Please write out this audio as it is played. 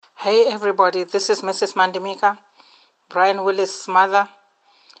Hey everybody, this is Mrs. Mandimika, Brian Willis' mother,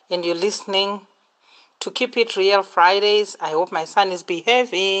 and you're listening to Keep It Real Fridays. I hope my son is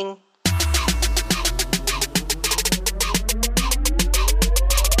behaving.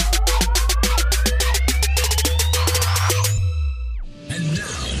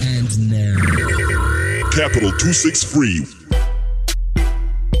 And now. Capital 263.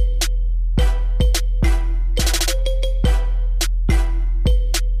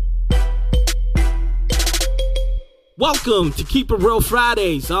 Welcome to Keep It Real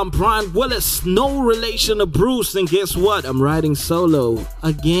Fridays. I'm Brian Willis, no relation to Bruce, and guess what? I'm riding solo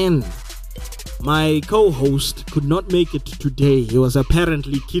again. My co-host could not make it today. He was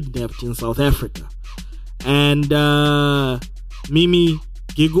apparently kidnapped in South Africa. And Mimi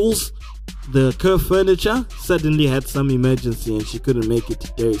Giggles, the KIRF furniture, suddenly had some emergency and she couldn't make it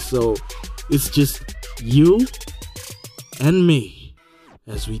today. So it's just you and me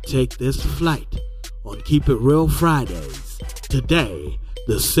as we take this flight on Keep It Real Fridays. Today,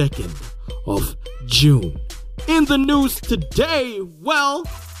 the 2nd of June. In the news today, well,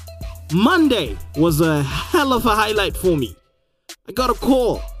 Monday was a hell of a highlight for me. I got a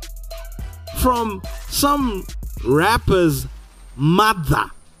call from some rapper's mother.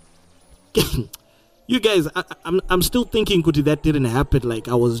 You guys, I'm still thinking, Kuti, that didn't happen, like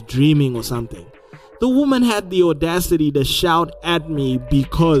I was dreaming or something. The woman had the audacity to shout at me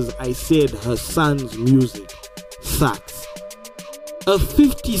because I said her son's music sucks. A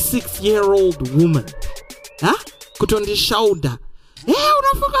 56-year-old woman. Huh? Kutondi shauda. Hey,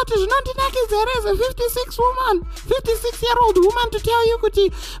 unafuka tujinontinaki there is a 56-year-old woman to tell you,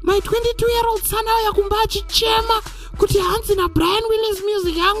 Kuti, my 22-year-old son haya kumbachi chema, Kuti hansi na Brian Willis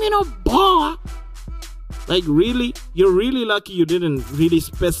music yangu ino boa. Like, really? You're really lucky you didn't really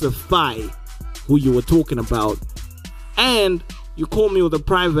specify who you were talking about, and you call me with a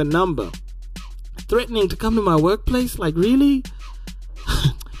private number, threatening to come to my workplace. Like, really?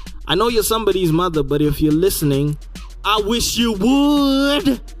 I know you're somebody's mother, but if you're listening, I wish you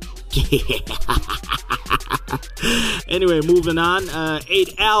would. Anyway, moving on.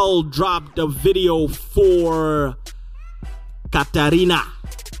 8L dropped a video for Katarina,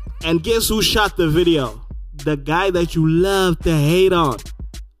 and guess who shot the video? The guy that you love to hate on,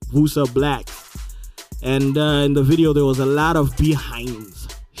 Vusa Black. And in the video, there was a lot of behinds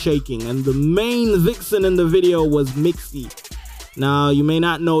shaking. And the main vixen in the video was Mixie. Now, you may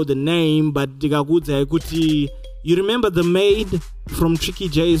not know the name, but you remember the maid from Tricky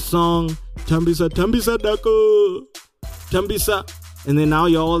J's song, Tambisa, Tambisa Dako, Tambisa. And then now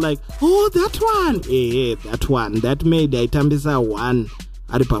you're all like, oh, that one. Yeah, that one. That maid, I Tambisa one.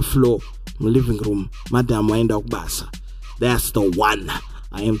 Aripa floor, my living room, Madam Wenda Basa. That's the one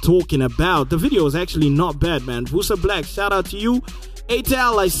I am talking about. The video is actually not bad, man. Vusa Black, shout out to you.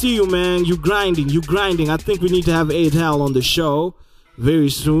 8L, I see you, man. You grinding. I think we need to have 8L on the show very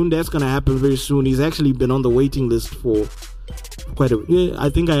soon. That's gonna happen very soon. He's actually been on the waiting list for quite a... Yeah, I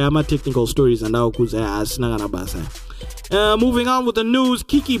think I am a technical stories and now moving on with the news.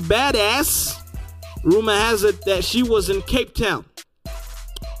 Kiki Badass, rumor has it that she was in Cape Town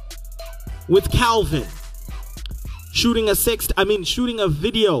with Calvin, shooting a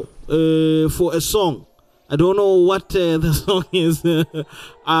video for a song. I don't know what the song is.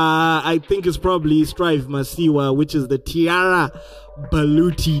 I think it's probably Strive Masiwa, which is the Tiara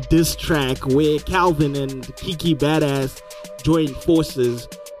Baluti diss track where Calvin and Kiki Badass joined forces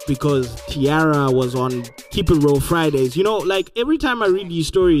because Tiara was on Keep It Real Fridays. You know, like every time I read these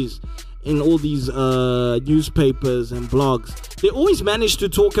stories in all these newspapers and blogs, they always manage to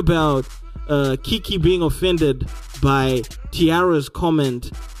talk about Kiki being offended by Tiara's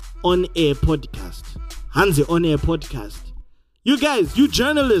comment on air podcast. Hansi on air podcast. You guys, you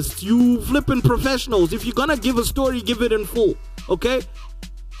journalists, you flipping professionals, if you're gonna give a story, give it in full, okay?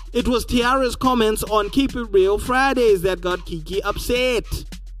 It was Tiara's comments on Keep It Real Fridays that got Kiki upset.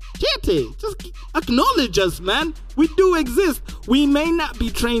 Chete, just acknowledge us, man. We do exist. We may not be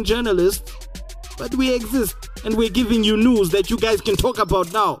trained journalists, but we exist, and we're giving you news that you guys can talk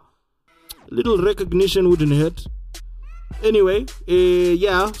about now. Little recognition wouldn't hurt. Anyway,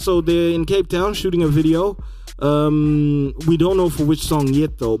 so they're in Cape Town shooting a video. We don't know for which song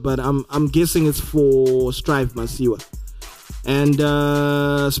yet though, but I'm guessing it's for Strive Masiwa. And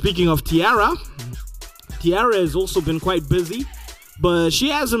speaking of Tiara has also been quite busy, but she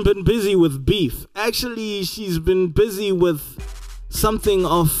hasn't been busy with beef. Actually, she's been busy with something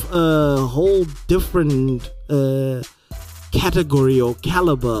of a whole different category or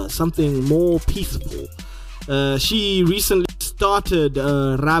caliber, something more peaceful. She recently started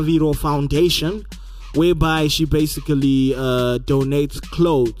Raviro Foundation, whereby she basically donates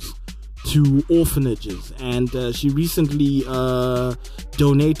clothes to orphanages, and she recently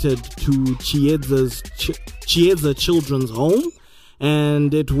donated to Chiedza Children's Home,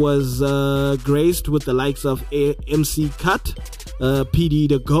 and it was graced with the likes of MC Cut, PD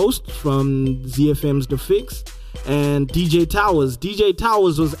the Ghost from ZFM's The Fix, and DJ Towers. DJ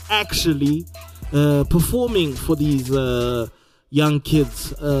Towers was actually performing for these young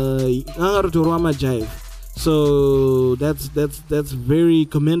kids. So that's very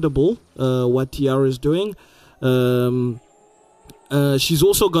commendable what Tiara is doing. She's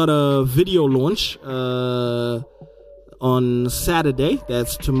also got a video launch on Saturday.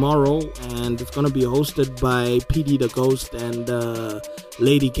 That's tomorrow, and it's gonna be hosted by PD the Ghost and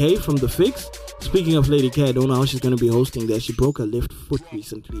Lady K from The Fix. Speaking of Lady K, I don't know how she's gonna be hosting that. She broke her left foot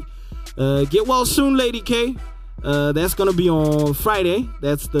recently. Get well soon, Lady K. That's gonna be on Friday.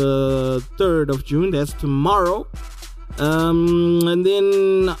 That's the 3rd of June. That's tomorrow. And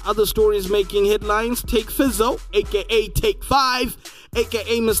then other stories making headlines. Take Fizzo, aka Take 5,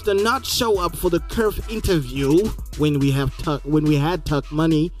 aka Mr. Not show up for the KIRF interview when we had Tuck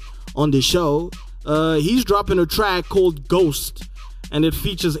Money on the show. He's dropping a track called Ghost, and it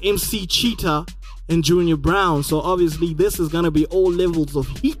features MC Cheetah and Junior Brown. So obviously this is gonna be all levels of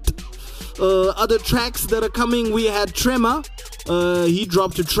heat. Other tracks that are coming, we had Tremor. He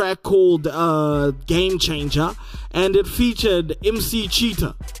dropped a track called Game Changer, and it featured MC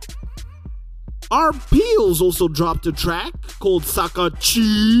Cheetah. R. Peels also dropped a track called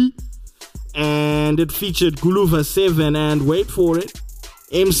Sakachi, and it featured Guluva 7 and, wait for it,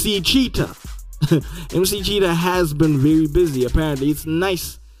 MC Cheetah. MC Cheetah has been very busy, apparently. It's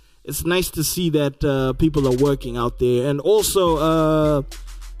nice to see that people are working out there. And also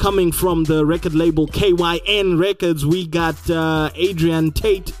coming from the record label KYN Records, we got Adrian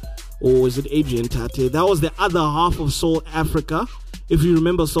Tate, or is it Adrian Tate? That was the other half of Soul Africa. If you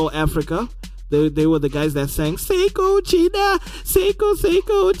remember Soul Africa, they were the guys that sang Seiko Chida, Seiko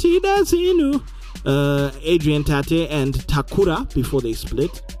Seiko Chida Sinu. Adrian Tate and Takura before they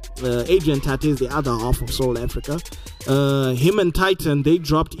split. Adrian Tate is the other half of Soul Africa. Him and Titan, they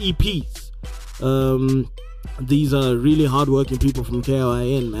dropped EPs. These are really hardworking people from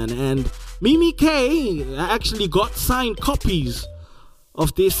KIN, man. And Mimi K actually got signed copies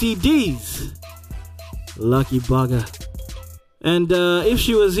of their CDs. Lucky bugger. And if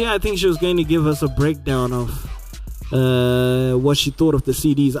she was here, I think she was going to give us a breakdown of what she thought of the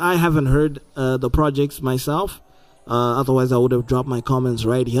CDs. I haven't heard the projects myself. Otherwise, I would have dropped my comments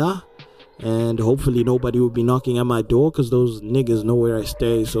right here. And hopefully nobody will be knocking at my door, because those niggas know where I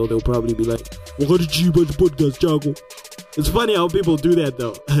stay. So they'll probably be like, what did you podcast, Jago? It's funny how people do that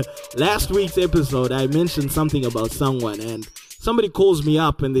though. Last week's episode, I mentioned something about someone, and somebody calls me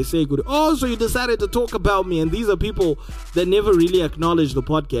up and they say, oh, so you decided to talk about me. And these are people that never really acknowledge the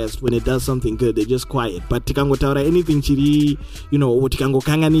podcast when it does something good. They're just quiet. But tikango taura anything chiri, tikango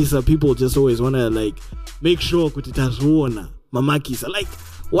kanganisa, people just always want to like make sure kutitazuona mamakisa. Like,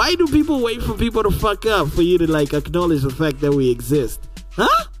 why do people wait for people to fuck up for you to like acknowledge the fact that we exist?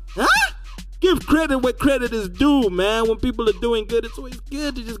 Huh? Give credit where credit is due, man. When people are doing good, it's always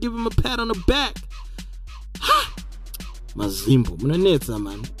good to just give them a pat on the back. Mazimbo, mnanetsa,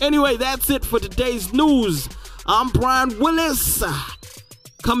 man. Anyway, that's it for today's news. I'm Brian Willis.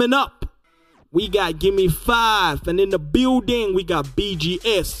 Coming up, we got Gimme 5, and in the building we got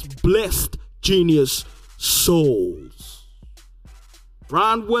BGS, Blessed Genius Souls.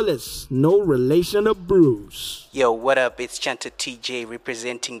 Ron Willis, no relation to Bruce. Yo, what up? It's Chanta TJ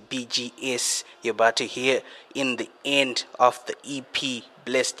representing BGS. You're about to hear in the end of the EP,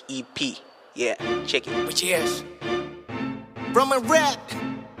 Blessed EP. Yeah, check it. BGS. From a rap.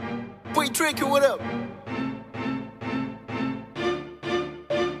 Boy Tricky, what up?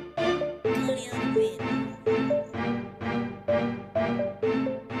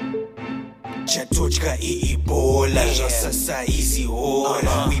 Chatochka iibola Josasa easy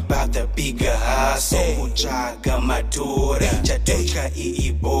hora We bout the bigger hustle Kuchaga madora Chatochka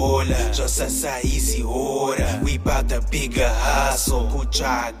iibola Josasa easy hora We bout the bigger hustle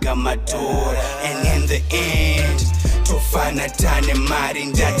Kuchaga madora And in the end Tofana tane mari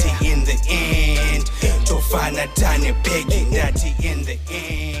ndati in the end Tofana tane pegi ndati in the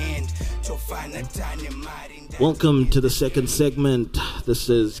end Tofana tane mari. Welcome to the second segment. This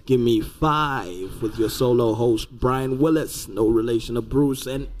is Gimme 5 with your solo host Brian Willis, no relation to Bruce.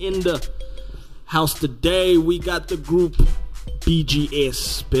 And in the house today we got the group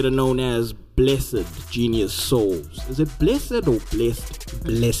BGS, better known as Blessed Genius Souls. Is it blessed or blessed?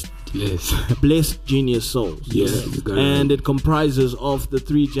 Blessed. Yes. Blessed Genius Souls. Yes. And it comprises of the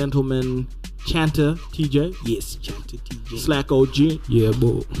three gentlemen Chanter TJ. Yes, Chanter TJ. Slack OG. Yeah,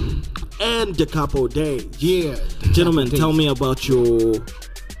 bro. And Da Capo Day. Yeah. Gentlemen, tell me about your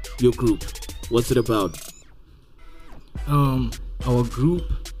group. What's it about? Our group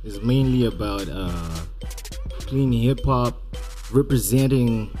is mainly about clean hip hop,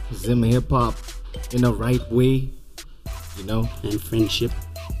 representing Zim hip hop in the right way, you know, And friendship.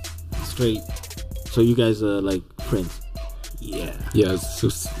 straight. So you guys are like friends. Yeah. Yeah, so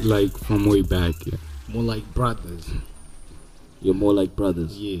like from way back. Yeah. More like brothers. You're more like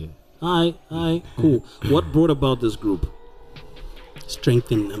brothers. Yeah. Alright, cool. What brought about this group?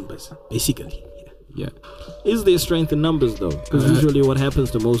 Strength in numbers, basically. Yeah. Is there strength in numbers though? Because usually what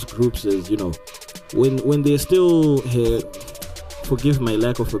happens to most groups is, you know, when they're still here, forgive my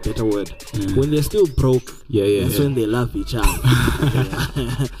lack of a better word, when they're still broke, that's when they love each other.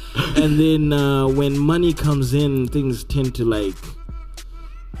 And then when money comes in, things tend to like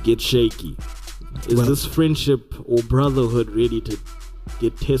get shaky. Is this friendship or brotherhood ready to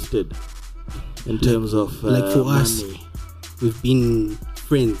get tested in terms of Like for money? us, we've been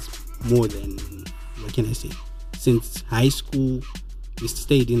friends more than, what can I say, since high school. We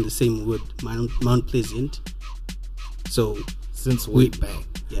stayed in the same wood, Mount Pleasant. So Since way back.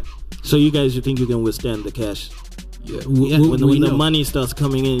 yeah, So you think you can withstand the cash? Yeah. When the know. money starts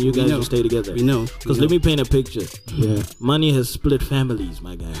coming in, you guys know. will stay together. We know. Because let me paint a picture. Yeah. Money has split families,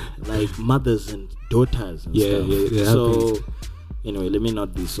 my guy. Like mothers and daughters and stuff. it So, anyway, let me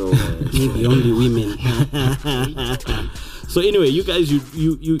not be so... maybe only women. So anyway, you guys,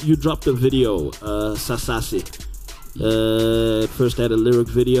 you dropped a video, Sasasi. It first had a lyric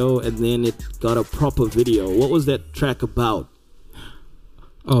video, and then it got a proper video. What was that track about?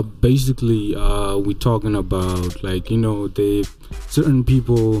 Basically, we're talking about, like, you know, certain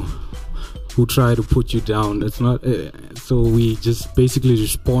people who try to put you down. It's not so we just basically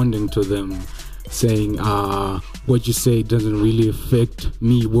responding to them, saying what you say doesn't really affect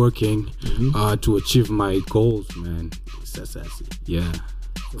me working to achieve my goals, man. Yeah.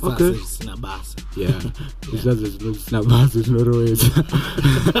 Okay. Yeah. It's not always.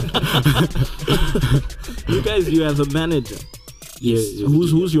 You have a manager. Yes.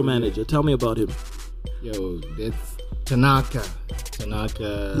 Who's your manager? Tell me about him. Yo, that's Tanaka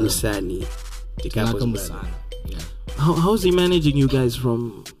Musani. Tanaka Musana. Yeah. How's he managing you guys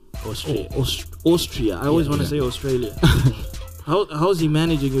from Austria. Austria? I always want to say Australia. How's he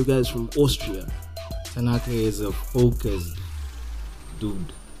managing you guys from Austria? Tanaka is a focused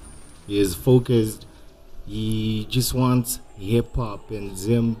dude. He is focused. He just wants hip hop and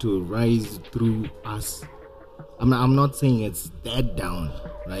Zim to rise through us. I'm not saying it's that down,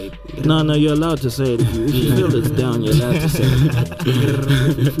 right? No, you're allowed to say it. If you feel it's down, you're allowed to say it.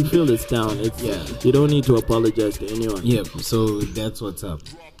 If you feel it's down, you don't need to apologize to anyone. Yep. So that's what's up.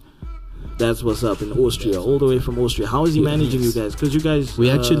 That's what's up in Austria, all the way from Austria. How is he managing you guys? Because you guys...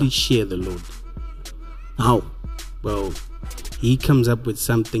 We actually share the load. How? Well, he comes up with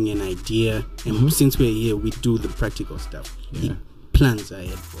something, an idea, and since we're here, we do the practical stuff. He plans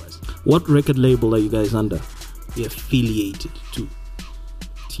ahead for us. What record label are you guys under? We're affiliated to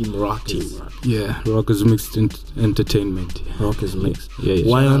Team Rockers. Yeah, Rockers Mixed Entertainment. Rockers Mixed. Yeah.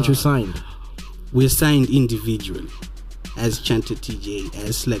 Why aren't you signed? We're signed individually, as Chanter TJ,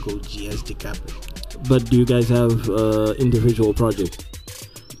 as Slack OG, as Da Capo. But do you guys have individual projects?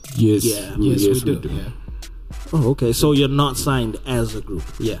 Yes. Yeah. Yes, we do. Yeah. Oh, okay. So you're not signed as a group.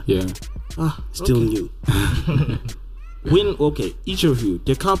 Yeah. Still new. Each of you,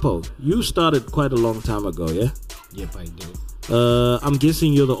 Da Capo, you started quite a long time ago, yeah? Yep, I did. I'm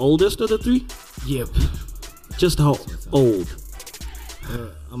guessing you're the oldest of the three? Yep. Just how old?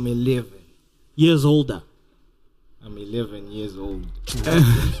 I'm 11. Years older. I'm 11 years old.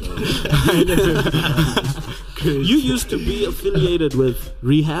 You used to be affiliated with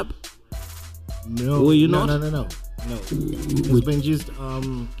Rehab? No. Were you no, not? No. It's been just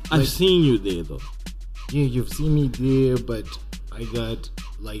I've seen you there though. Yeah, you've seen me there, but I got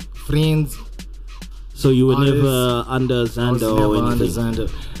like friends. So you were artists. never under Xander or anything?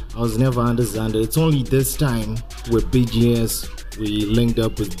 I was never under Xander. It's only this time with BGS we linked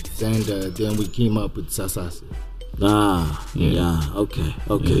up with Xander, then we came up with Sasasi.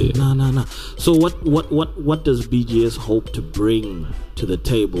 Okay. No. So what does BGS hope to bring to the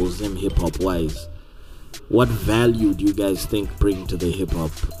table, Zim hip hop wise? What value do you guys think bring to the hip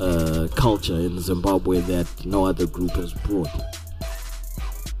hop culture in Zimbabwe that no other group has brought?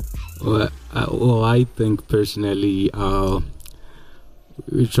 Well, I think personally, we're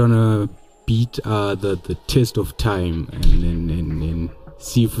trying to beat the test of time and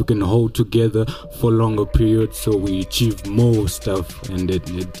see if we can hold together for longer periods so we achieve more stuff and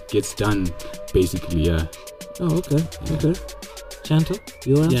it gets done, basically. Yeah. Oh, okay. Okay. Chantal,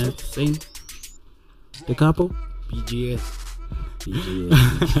 your answer? Yeah, same. The couple? BGS.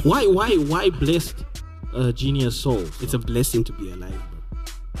 Why blessed genius souls? It's a blessing to be alive, bro.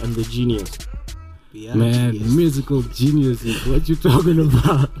 And the genius. Yeah, Man, genius. musical geniuses. What you talking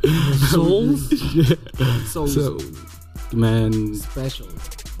about? Souls? Yeah. Souls. So, man, Special.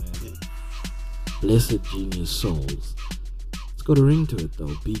 Blessed genius souls. It's got a ring to it though.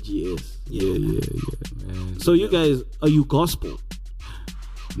 BGS. yeah, man. So you guys, are you gospel?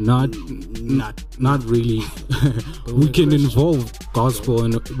 Not really. We can involve gospel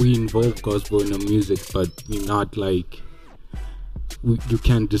and we involve gospel in the music, but we're not like. You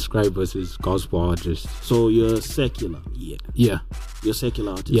can't describe us as gospel artists. So you're secular. Yeah, You're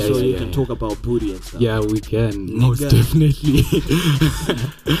secular artist. Yeah, so yeah, you yeah, can yeah. talk about booty and stuff. yeah, we can most Nigga. definitely.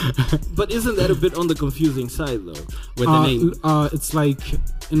 But isn't that a bit on the confusing side though? With the name. It's like,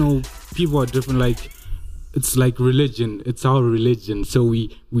 people are different. Like, it's like religion. It's our religion. So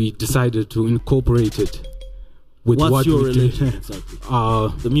we decided to incorporate it with What's what your we religion do. exactly?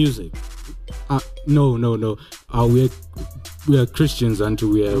 The The music. No. We are Christians and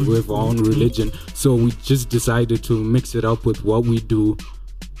we have our own religion. So we just decided to mix it up with what we do,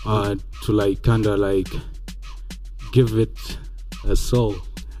 to like kind of like give it a soul,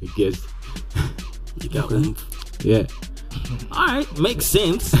 I guess. You got oomph. Yeah. All right, makes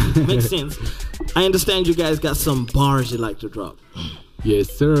sense. Makes sense. I understand you guys got some bars you like to drop. Yes,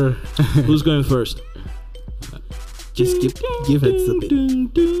 sir. Who's going first? Just give it a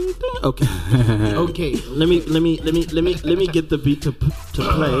bit. Okay. Okay. Let me get the beat to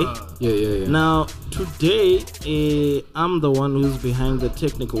play. Yeah. Now today, I'm the one who's behind the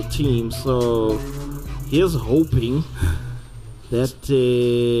technical team, so here's hoping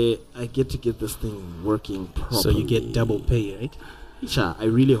that I get to get this thing working properly. So you get double pay, right? Cha, I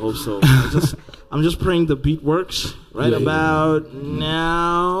really hope so. I'm just praying the beat works right Yeah, yeah. about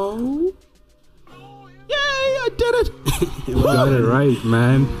now. Yay! I did it. You got it right,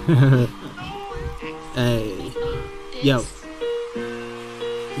 man. Hey, yo.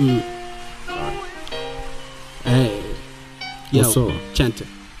 Hey, yo. What's up? Chanta,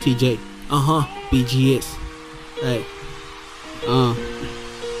 TJ, BGS. Hey,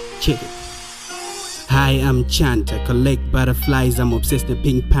 check it. Hi, I'm Chanta, collect butterflies, I'm obsessed with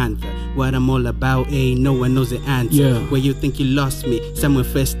Pink Panther. What I'm all about, no one knows the answer. Yeah. Where you think you lost me, somewhere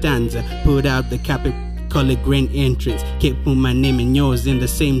first stanza. Put out the copy, call it grand entrance. Can't put my name and yours in the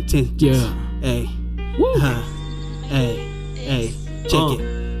same sentence. Yeah. Hey, hey, check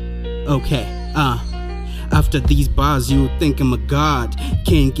it. Okay, after these bars, you think I'm a god.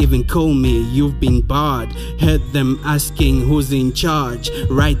 Can't even call me, you've been barred. Heard them asking who's in charge.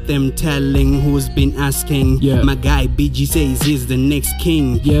 Write them telling who's been asking. Yeah. My guy BG says he's the next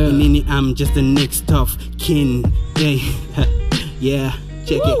king. Yeah. And then I'm just the next of kin. Hey, yeah,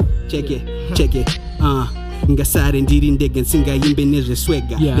 check it. Ngasare ndiri ndege nsingaimbe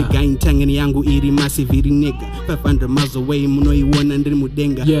nezveswega Yeah. lega intangeni yangu iri massive iri nega 500 miles away munoiona ndiri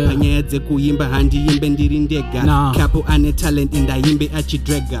mudenga Yeah. panyaya dzekuimba handiimbe ndiri ndega Nah. Capo ane talent indaimbe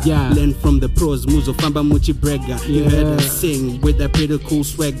achidrega Yeah. Learn from the pros muzofamba muchibrega You heard Yeah. us sing with a pretty cool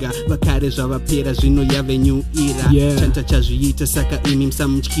swagger vakare zvavapera zvino yave new era Yeah. Chanta chazviita saka imi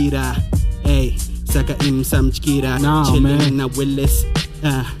msamutyira Hey, saka imi msamutyira Nah, Chilling man. na Willis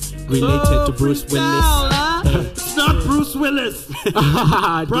related to Bruce Willis. It's not Bruce Willis.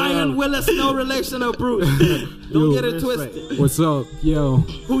 Brian Willis, no relation of Bruce. Don't get it twisted. What's up, yo?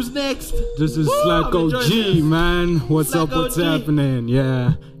 Who's next? This is Woo, Slack I'm enjoying OG, this. man. What's Slack up? What's OG. happening?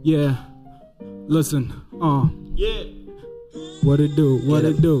 Yeah. Listen, Yeah. what it do? What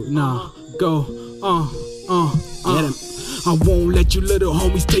Get it do? Nah, go, Get him. I won't let you little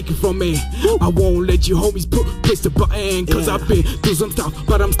homies take it from me. I won't let you homies push the button. Cause Yeah. I've been through some stuff,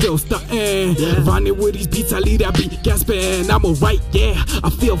 but I'm still starting. Yeah. Running with these beats, I lead that beat gasping. I'm alright, yeah, I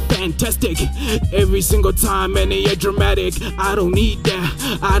feel fantastic. Every single time, and they are dramatic. I don't need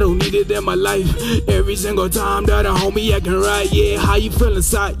that, I don't need it in my life. Every single time that a homie I can write, yeah. How you feel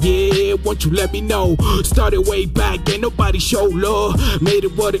inside, yeah, won't you let me know? Started way back, ain't nobody show love. Made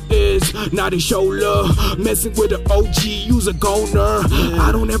it what it is, now they show love. Messing with the OG, use a goner.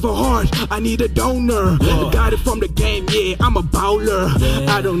 I don't have a heart, I need a donor. Got it from the game, yeah, I'm a bowler.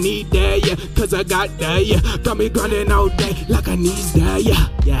 I don't need that, yeah, cause I got that, yeah. Got me grinding all day like I need that, yeah.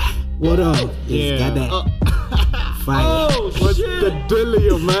 Yeah. What up? It's got that fire. Oh, What's shit. the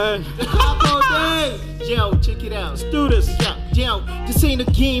dealio, man? Capo Day. Yo, check it out. Let's do this. down. This ain't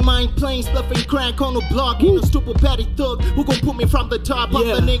a game, I ain't playing stuff and crack on the block. Ain't no stupid patty thug who gon' put me from the top. I'm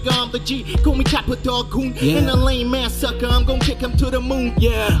the nigga, I'm the G. Call me Kappa Dog Goon. And the lame man sucker, I'm gon' kick him to the moon.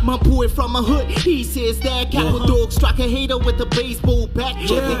 My boy from my hood, he says that Kappa Dog strike a hater with a baseball bat.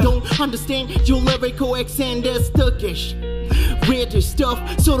 They don't understand your lyrical accent, that's thuggish. Weird stuff,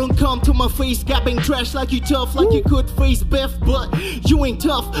 so don't come to my face gapping trash like you tough, like you could face Beth, but you ain't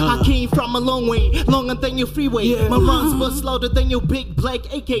tough. I came from a long way, longer than your freeway. My rhymes bust louder than your big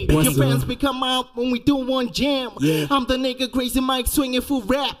black AK. Your fans become out when we do one jam. I'm the nigga crazy Mike swinging full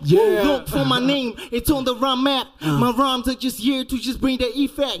rap. Look for my name, it's on the rhyme map. My rhymes are just here to just bring the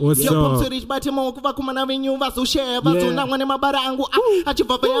effect. What's up?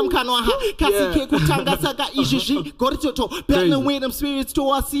 Battling with them spirits to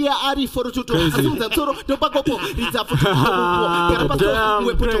us here, Ari for the tuto. Asumza Toro, the Bagopo, Riza for the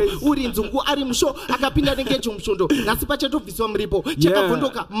Urin Zungu, Arim Show, Akapina and Get Jumshundo, Nasipacha to Visomripo,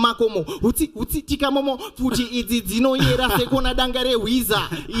 Chakafondoka, Makomo, Uti, Tikamomo, Fuji, Izino, Yera, Sekona Dangare, Wiza,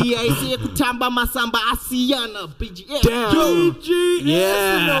 EIC, Kutamba, Masamba, Asiana, BGM.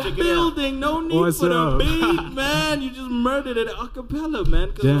 Yeah, building, no need for the beat, man. You just murdered it a cappella, man.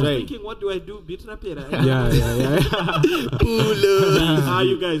 Because I was thinking, what do I do? Beat Rapera. Hi,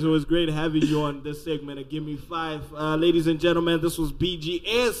 you guys. It was great having you on this segment of Give Me Five. Ladies and gentlemen, this was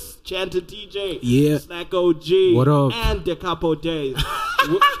BGS, Chanted TJ, Slack OG, what up? and Decapo Days.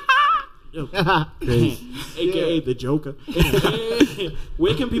 AKA the Joker.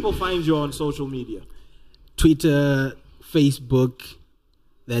 Where can people find you on social media? Twitter, Facebook,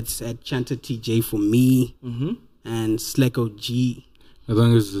 that's at Chanted TJ for me, and Slack OG. As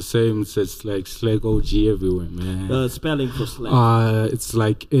long as it's the same, it's like Slack OG everywhere, man. Spelling for Slack. It's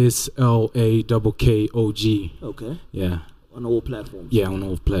like SLAKKOG. Okay. Yeah. On all platforms. Yeah, on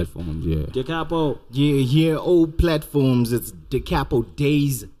all platforms. Yeah. Decapo. Yeah, all platforms. It's Decapo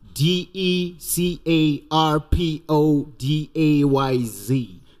Days.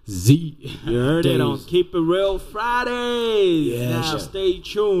 DECARPODAYZ. Z. You heard it on Keep It Real Fridays. Yeah, now stay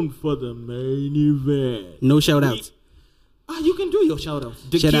tuned for the main event. No shout outs. You can do your shout outs.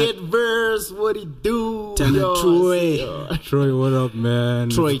 The Kid Verse, what he do? Troy. Troy, what up, man?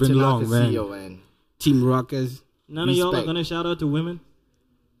 Troy, it's been long, man. man. Team Rockers. None of y'all are going to shout out to women?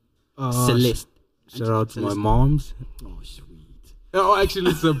 Celeste. Shout out to my moms. Oh, sweet. Oh,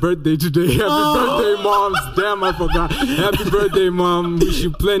 actually, it's a birthday today. Happy birthday, moms. Damn, I forgot. Happy birthday, mom. Wish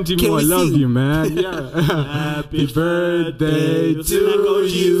you plenty more. I love you, man. Yeah. Happy birthday to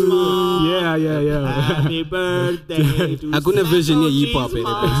you. Mom. Yeah. Happy birthday to Hakuna version ya hip hop.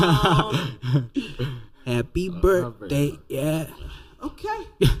 mom. Happy birthday. Yeah. Okay.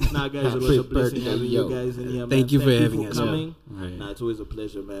 Nah, guys, it was a blessing having you guys in here, man. Thank you for having us. Coming. Right. Nah, it's always a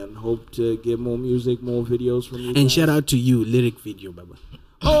pleasure, man. Hope to get more music, more videos from you. And guys. shout out to you, lyric video, Baba.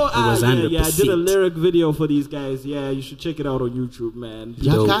 Oh, was yeah, I did a 100%. lyric video for these guys. Yeah, you should check it out on YouTube, man.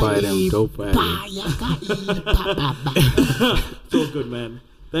 Dope by them. It's all good, man.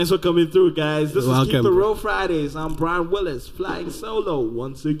 Thanks for coming through, guys. This is Keep It Welcome, Real Fridays. I'm Brian Willis, flying solo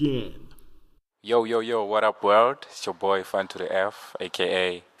once again. Yo, what up, world? It's your boy, Fun to the F,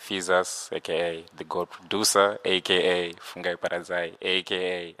 a.k.a. Feezus, a.k.a. the God Producer, a.k.a. Fungai Parazai,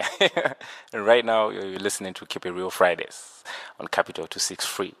 a.k.a. And right now, you're listening to Keep It Real Fridays on Capital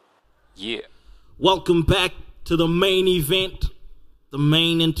 263. Yeah. Welcome back to the main event, the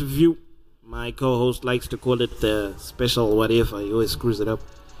main interview. My co-host likes to call it the special whatever. He always screws it up.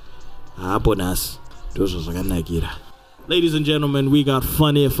 Bonus. Ladies and gentlemen, we got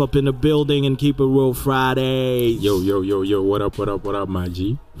FunF up in the building and Keep It Real Fridays. Yo, what up, my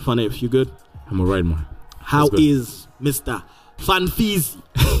G? FunF, you good? I'm alright, man. How is Mr. FunFeezy?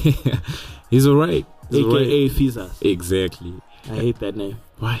 He's alright. A.K.A. Feezus. Exactly. I hate that name.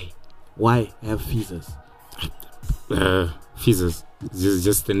 Why? Why have Feezus? Feezus. It's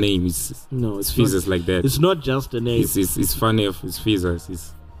just the name. It's Feezus like that. It's not just a name. It's funny. It's Feezus.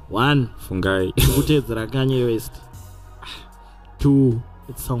 It's one. Fungai. Kanye West. 2.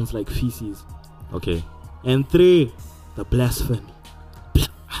 It sounds like feces. Okay. And 3. The blasphemy.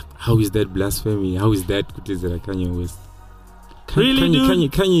 How is that blasphemy? How is that Kanye West? Really,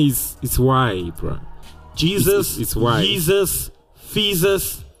 dude? Kanye is why, bro. Jesus. It's why. Jesus.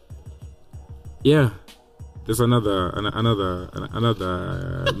 Feezus. Yeah. There's another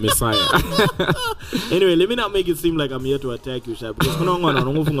Messiah. Anyway, let me not make it seem like I'm here to attack you, Shab.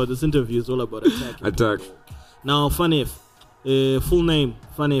 Because this interview is all about attacking. Attack. Now, FunF. Full name,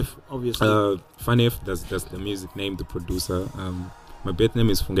 FunF, obviously. FunF, that's the music name, the producer. My birth name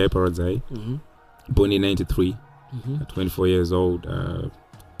is Fungai Paradzai. Born in 93. 24 years old.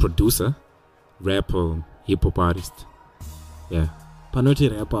 Producer, rapper, hip hop artist. Yeah.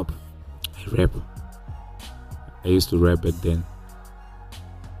 Panoti rap up. I rap. I used to rap back then.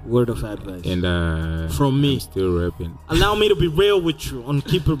 Word of advice. And from me. I'm still rapping. Allow me to be real with you on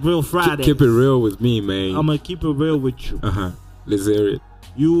Keep It Real Friday. Keep it real with me, man. I'm gonna keep it real with you. Let's hear it.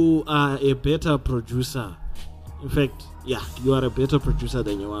 You are a better producer. In fact, yeah, you are a better producer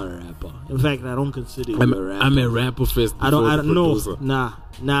than you are a rapper. In fact, I don't consider you a rapper. I'm a rapper first. I don't know. Nah,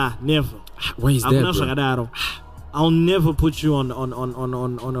 never. Why is that, bro? I'll never put you on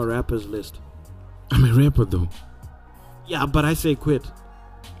a rapper's list. I'm a rapper though. Yeah, but I say quit.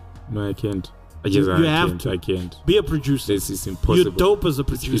 No, I can't. I can't. Be a producer. This is impossible. You're dope as a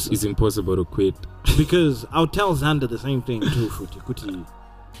producer. It's impossible to quit. Because I'll tell Xander the same thing too, Kuti.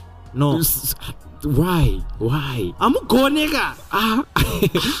 No. Why? I'm a go nigga.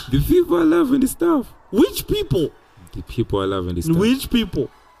 The people are loving this stuff. Which people? The people are loving this stuff. Which people?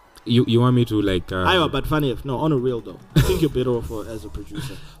 You want me to like... but funny if... No, on a real though. I think you're better off as a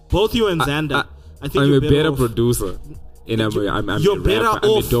producer. Both you and Xander. I think I'm you're a better producer. And I'm you're a better rapper.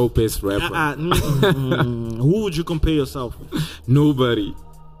 off. I'm the dopest rapper. Who would you compare yourself with? Nobody.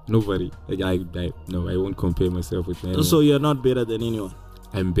 Like, I won't compare myself with anyone. So you're not better than anyone?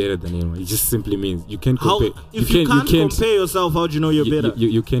 I'm better than anyone. It just simply means you can't compare. If you can't compare yourself, how do you know you're better?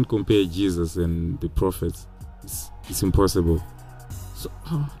 You can't compare Jesus and the prophets. It's impossible.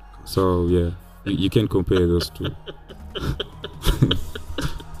 So yeah, you can't compare those two.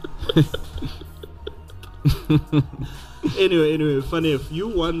 Anyway, funny if you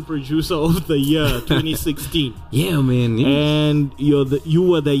won Producer of the Year 2016. Yeah, man. Yeah. And you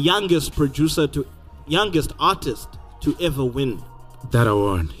were the youngest artist to ever win that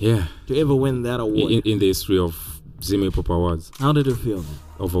award. Yeah, to ever win that award in the history of Zim Hip Hop Awards. How did it feel, man?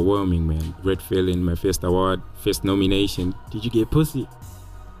 Overwhelming, man. Great feeling. My first award, first nomination. Did you get pussy?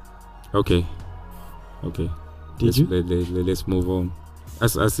 Okay. Let's move on.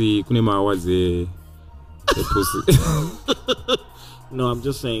 As I see, Kunema Awards the pussy. No, I'm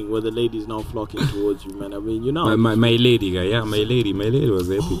just saying, were the ladies now flocking towards you, man? I mean, you know. My lady guy, yeah, my lady was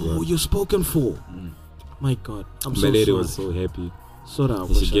happy. Oh, you're spoken for. My God, I'm so sorry. My lady was so happy.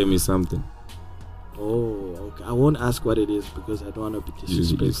 She gave me something. Oh, okay. I won't ask what it is because I don't want to be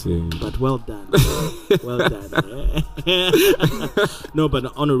disrespectful. But well done. Well done. No, but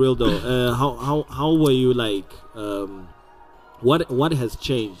on a real though, how were you like? What has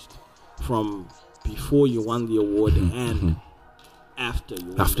changed from before you won the award and after you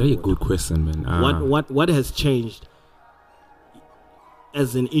won after the award? Good question, man. What has changed,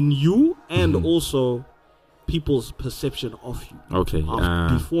 as in you and also people's perception of you? Okay.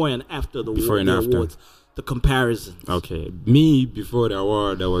 Before and after the awards, the comparison. Okay. Me before the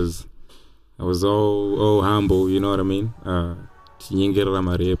award, I was all humble. You know what I mean? Tinyengera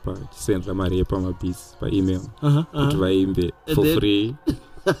marepa, send la marepa my piece by email. For free.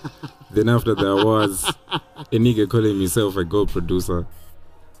 Then after the awards, a nigga calling himself a gold producer.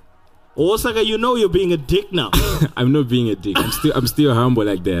 Osaka, you know you're being a dick now. I'm not being a dick. I'm still humble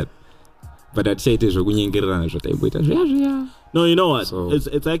like that. But that shit is no, you know what? So,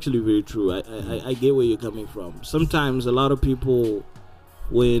 it's actually very true. I get where you're coming from. Sometimes a lot of people,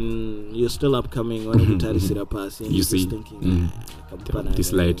 when you're still upcoming, when you see, thinking,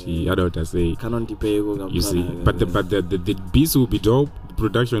 this light, adult I say, you see. But the beats will be dope, the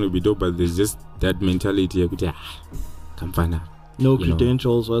production will be dope, but there's just that mentality. No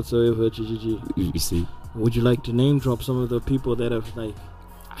credentials whatsoever. You see. Would you like to name drop some of the people that have like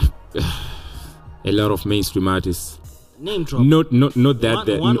a lot of mainstream artists? Name drop. Not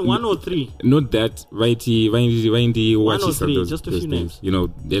that one or three. Not that Windy. One or three. Just a few names. You know,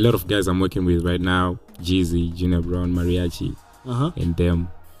 a lot of guys I'm working with right now: Jeezy, Junior Brown, Mariachi, and them.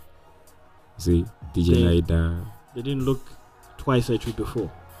 See, DJ Naida. They didn't look twice at you before.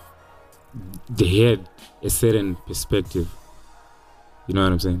 They had a certain perspective. You know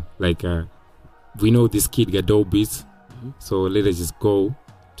what I'm saying? Like, we know this kid got dope beats, so let us just go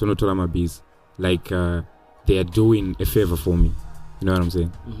to Notorama beats. Like, they are doing a favor for me. You know what I'm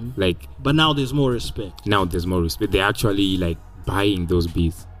saying? Like, but now there's more respect. They're actually like buying those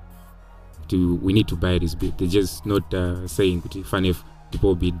beats. We need to buy this beat. They're just not saying fun if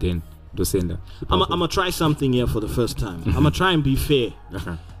people beat then do send. I'm gonna try something here for the first time. I'm gonna try and be fair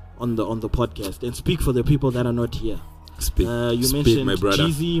on the podcast and speak for the people that are not here. Speak, mentioned my brother.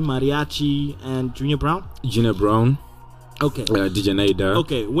 Jeezy, Mariachi, and Junior Brown. Okay. DJ Naida.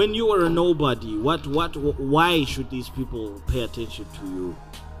 Okay. When you were a nobody, why should these people pay attention to you?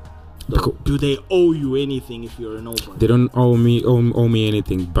 Do they owe you anything if you're a nobody? They don't owe me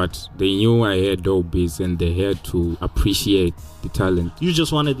anything, but they knew I had dope beats and they had to appreciate the talent. You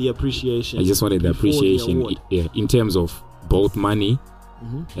just wanted the appreciation. I just wanted the appreciation, in terms of both money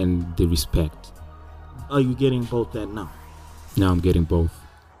and the respect. Are you getting both that now? Now I'm getting both.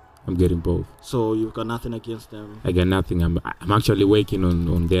 So you've got nothing against them? I got nothing. I'm actually working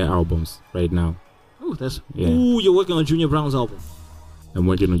on their albums right now. Oh, yeah. Ooh, you're working on Junior Brown's album? I'm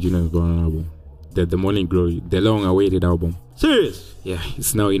working on Junior Brown's album. The Morning Glory, the long-awaited album. Serious? Yeah,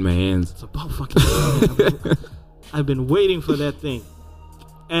 it's now in my hands. It's about fucking time. I've been waiting for that thing.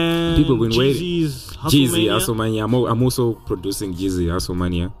 And people been waiting. Jeezy Hustlemania. I'm also producing Jeezy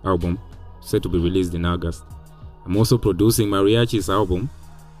Hustlemania album, set to be released in August. I'm also producing Mariachi's album,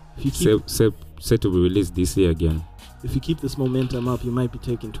 set to be released this year again. If you keep this momentum up, you might be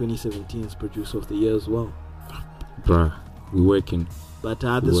taking 2017's Producer of the Year as well. Bruh, we're working. But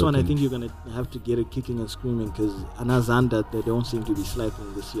this one, I think you're going to have to get it kicking and screaming because Xander, they don't seem to be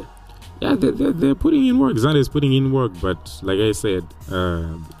slacking this year. Yeah, they're putting in work. Xander is putting in work, but like I said,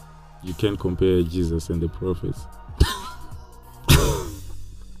 you can't compare Jesus and the prophets.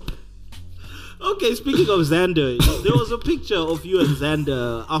 Okay, speaking of Xander, there was a picture of you and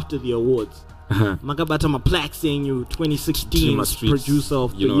Xander after the awards. Makabata plaque saying you 2016 Producer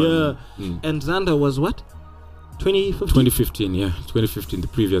of the Year. And Xander was what? 2015, yeah. 2015, the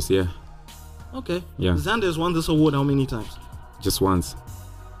previous year. Okay. Yeah. Xander's won this award how many times? Just once.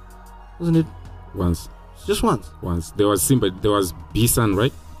 Wasn't it? Once. Just once? Once. There was Simba, there was B-San,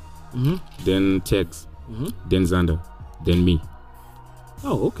 right? Then Tex. Then Xander. Then me.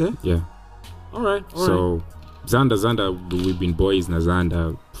 Oh, okay. Yeah. All right. So, Xander, we've been boys na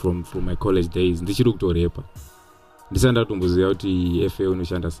Xander from my college days. Ndichiruktorepa. Xander tumbuzia uti FA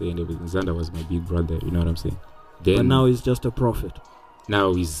unushanda say and everything. Xander was my big brother, you know what I'm saying? Then, but now he's just a prophet.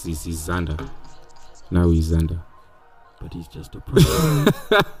 Now he's Xander. But he's just a prophet.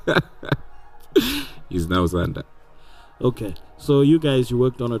 He's now Xander. Okay. So you guys, you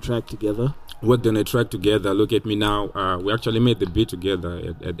worked on a track together. Look at me now. We actually made the beat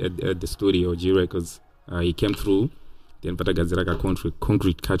together at the studio, G Records. He came through. Then Patagaziraka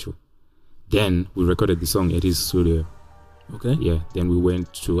concrete Kacho. Then we recorded the song at his studio. Okay. Yeah. Then we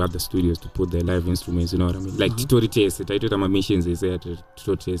went to other studios to put the live instruments, you know what I mean? Like Titori Test. I told my missions, they said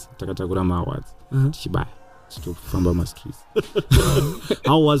Titori Test, Takakurama Awards. Shibai. To Fambama Streets.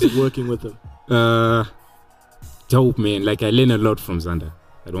 How was it working with him? Dope, man. Like I learned a lot from Xander.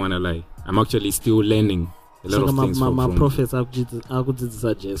 I don't want to lie. I'm actually still learning a lot of things from prophets. I could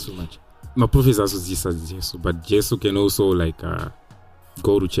suggest so much. My prophets also suggest Jesus, but Jesus can also like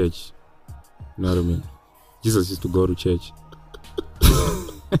go to church. You know what I mean? Jesus used to go to church.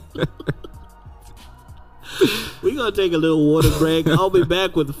 We're going to take a little water break. I'll be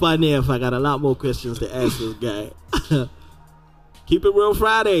back with FunF. I got a lot more questions to ask this guy. Keep It Real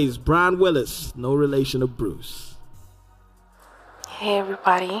Fridays. Brian Willis, no relation to Bruce. Hey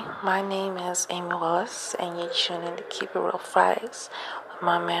everybody, my name is Amy Willis, and you're tuning to Keep It Real Fridays with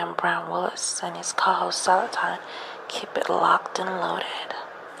my man Brian Willis and his co-host Salatine. Keep it locked and loaded.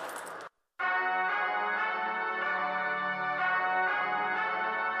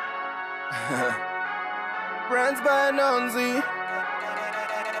 Brands by Nonzi.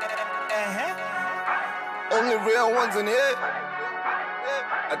 Only real ones in here.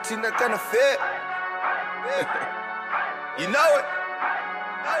 I think that kind of fit. You know it.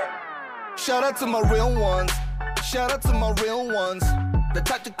 Shout out to my real ones. Shout out to my real ones. The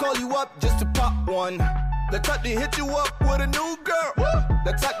type to call you up just to pop one. The type to hit you up with a new girl.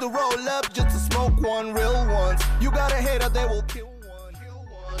 The type to roll up just to smoke one. Real ones. You got a hater, they will kill one.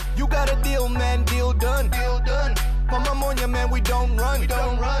 You got a deal, man, deal done. Deal done. From ammonia, man, we don't run. We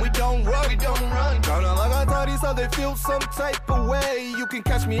don't run. We don't run. We don't run. Kinda like I thought so they feel some type of way. You can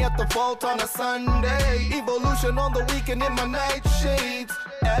catch me at the vault on a Sunday. Evolution on the weekend in my nightshades.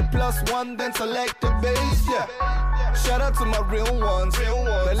 Add +1, then select the base, yeah. Shout out to my real ones.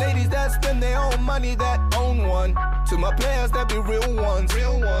 The ladies that spend their own money that own one. To my players that be real ones.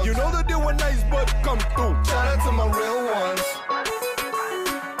 You know they're doing nice, but come through. Shout out to my real ones.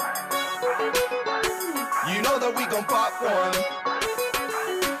 You know that we gon' pop one.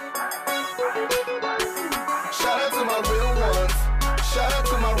 Shout out to my real ones. Shout out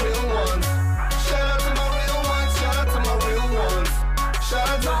to my real ones. Shout out to my real ones. Shout out to my real ones. Shout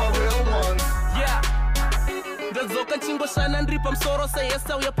out to my real ones. Yeah. Gazoka chimbo shana ndripa msoro say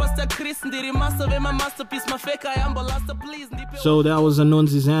yesa uya Pastor Chris ndiri master ve my masterpiece my fake I am balasta please. So that was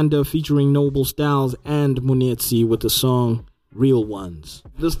Anonzi Xander featuring Noble Styles and Munetsi with the song Real Ones.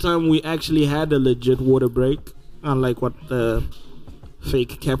 This time we actually had a legit water break, unlike what the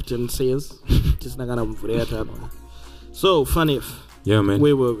fake captain says. So, FunF. Yeah, man.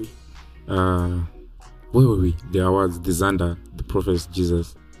 Where were we? Where were we? The awards, the Xander, the Prophet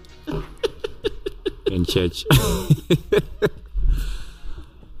Jesus. in church.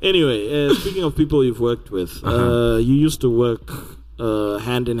 Anyway, speaking of people you've worked with, you used to work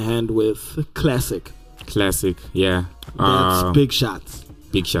hand in hand with Klasiq. Klasiq, yeah. That's Big Shots.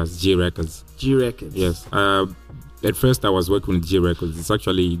 Big Shots, G Records. G Records. Yes. At first, I was working with G Records. There's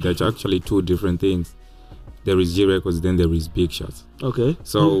actually two different things. There is G Records, then there is Big Shots. Okay.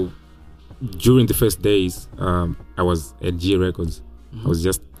 So during the first days, I was at G Records. I was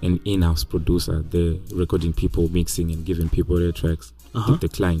just an in-house producer, the recording people, mixing and giving people their tracks, the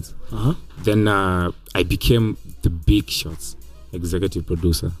clients. Then I became the Big Shots executive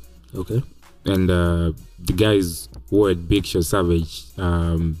producer. Okay. And the guys who were at Big Shot, Savage,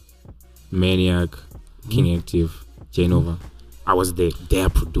 Maniac, King Active, Janova, I was their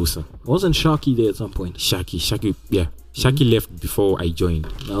producer. Wasn't Shaki there at some point? Shaki, yeah. Shaki left before I joined.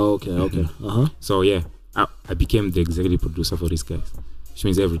 Oh, okay. So yeah, I became the executive producer for these guys, which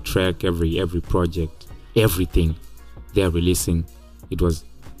means every track, every project, everything they are releasing, it was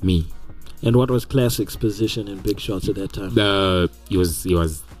me. And what was Klasiq's position in Big Shots at that time? He was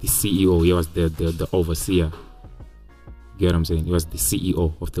the CEO. He was the overseer. You get what I'm saying? He was the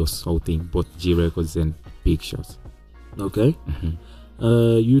CEO of this whole thing, both G Records and Big Shots. Okay.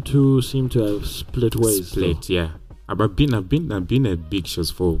 You two seem to have split ways. Yeah. I've been at Big Shots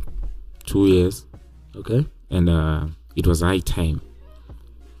for 2 years. Okay. And it was high time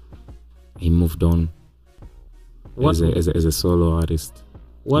I moved on as a solo artist.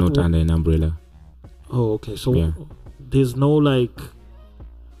 Not under an umbrella. Oh, okay. So there's no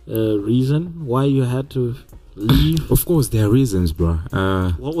reason why you had to leave? Of course, there are reasons, bro.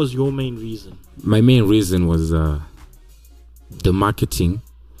 What was your main reason? My main reason was the marketing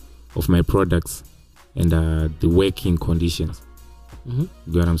of my products and the working conditions. You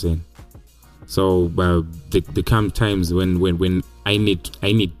get what I'm saying? So there come times when I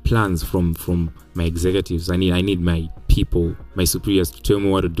need plans from my executives. I need my people, my superiors, to tell me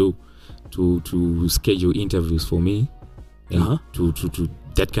what to do, to schedule interviews for me, and to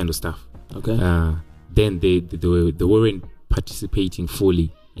that kind of stuff. Okay. Then they weren't participating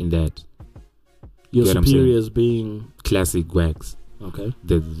fully in that. Your superiors being Klasiq, Wags. Okay.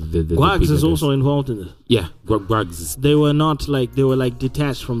 The Wags is also involved in this. Yeah, Wags. They were not they were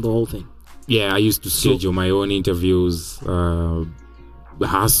detached from the whole thing. Yeah, I used to schedule my own interviews,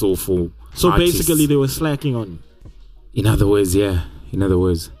 hustle for. So artists. basically, they were slacking on you. In other words, yeah. In other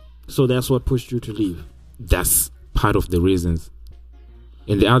words. So that's what pushed you to leave. That's part of the reasons.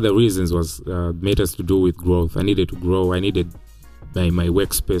 And the other reasons was matters to do with growth. I needed to grow. I needed my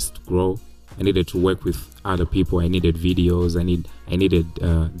workspace to grow. I needed to work with other people. I needed videos. I needed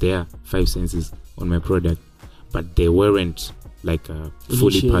their 5 senses on my product, but they weren't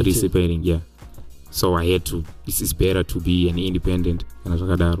fully participating. Yeah. So I had to. It's better to be an independent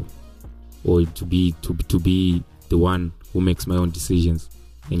or to be the one who makes my own decisions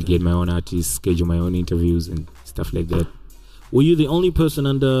and get my own artists, schedule my own interviews and stuff like that. Were you the only person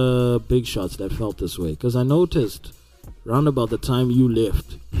under Big Shots that felt this way? Because I noticed around about the time you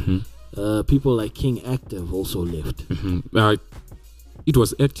left, people like King Active also left. It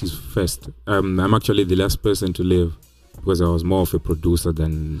was Active first. I'm actually the last person to leave because I was more of a producer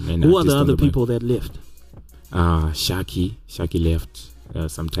than an artist. Who are the other people that left? Shaki left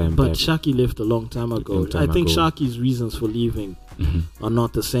sometime back. But back. Shaki left a long time ago. I think Shaki's reasons for leaving are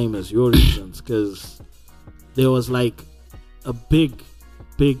not the same as your reasons, because there was a big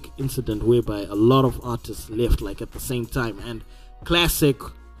incident whereby a lot of artists left at the same time, and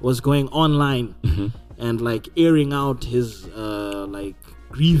Klasiq was going online and airing out his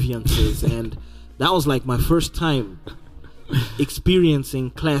grievances, and that was my first time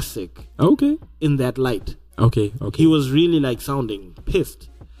experiencing Klasiq in that light. Okay. He was really sounding pissed,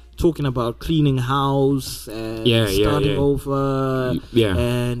 talking about cleaning house and starting over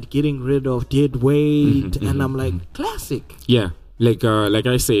and getting rid of dead weight, and I'm Klasiq. Yeah, like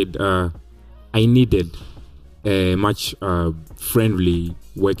I said, I needed a much friendly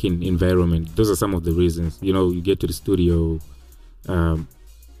working environment. Those are some of the reasons. You get to the studio,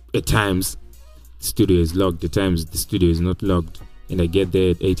 at times the studio is locked, at times the studio is not locked, and I get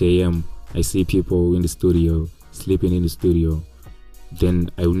there at 8 a.m. I see people in the studio, sleeping in the studio.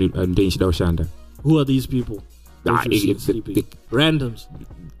 Then I'm Shanda. Who are these people? Randoms.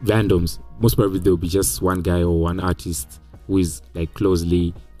 Most probably there will be just one guy or one artist who is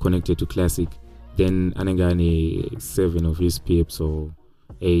closely connected to Klasiq. Then Anangani 7 of his peeps or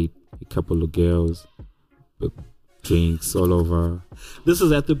 8, a couple of girls, drinks all over. This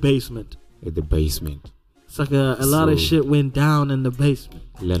is at the basement. At the basement. It's a lot of shit went down in the basement.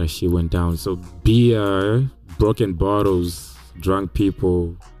 A lot of shit went down. So beer, broken bottles, drunk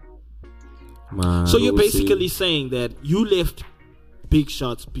people, So you're basically saying that you left Big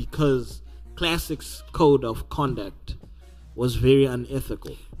Shots because Klasiq's code of conduct was very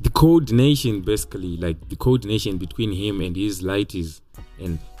unethical. The coordination, basically, like the coordination between him and his lighties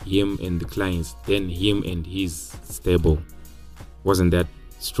and him and the clients, then him and his stable, wasn't that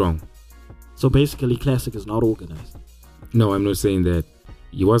strong. So basically Klasiq is not organized. No, I'm not saying that.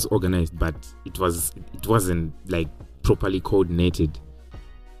 He was organized, but it wasn't like properly coordinated.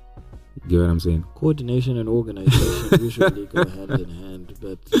 You get what I'm saying? Coordination and organization usually go hand in hand,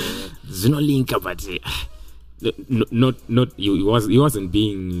 but there's no link, but he wasn't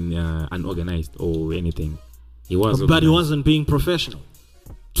being unorganized or anything. He was, but he wasn't being professional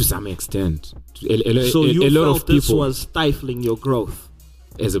to some extent. So you felt this was stifling your growth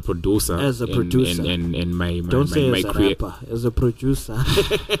as a producer. As a producer, and my don't say my as a rapper, as a producer,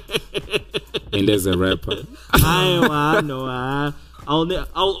 and as a rapper. I know.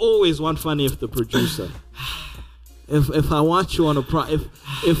 I'll always want Funny if the producer. If I want you on a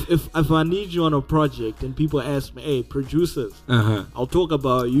if I need you on a project and people ask me, hey, producers, I'll talk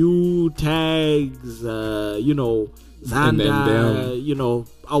about you, tags, Xander,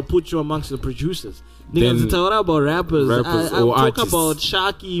 I'll put you amongst the producers. Niggas talk about rappers. I'll talk about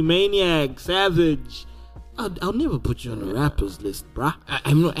Shaki, Maniac, Savage. I'll never put you on the rappers list, bruh.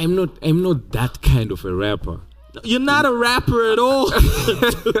 I'm not that kind of a rapper. You're not a rapper at all.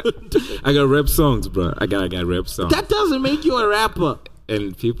 I got rap songs, bro. I got rap songs. That doesn't make you a rapper.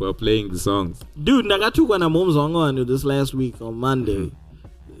 And people are playing the songs. Dude, I got one of mom's on this last week on Monday.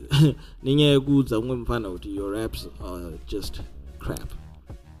 Your raps are just crap.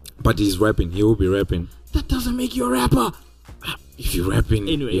 But he's rapping. He will be rapping. That doesn't make you a rapper. If you're rapping,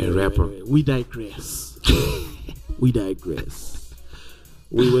 you're a rapper. Anyway, we digress.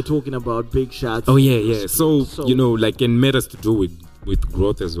 We were talking about Big Shots. Oh yeah. So like it matters to do with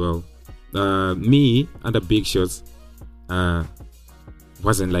growth as well. Me under Big Shots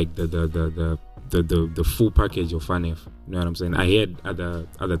wasn't like the full package of FunF. You know what I'm saying? I had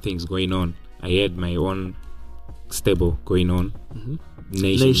other things going on. I had my own stable going on. Mm-hmm.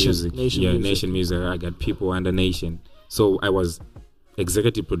 Nation Music. I got people under Nation. So I was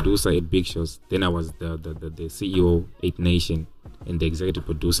executive producer at Big Shots. Then I was the CEO at Nation and the executive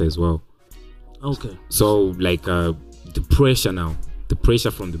producer as well. Okay. So like the pressure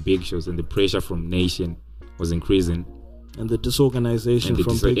from the Big Shows and the pressure from Nation was increasing. And the disorganization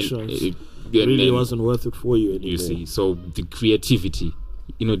from Big Shows really wasn't worth it for you anymore. You see, so the creativity,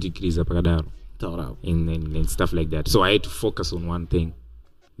 decreased and stuff like that. So I had to focus on one thing,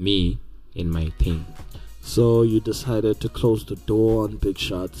 me and my thing. So you decided to close the door on Big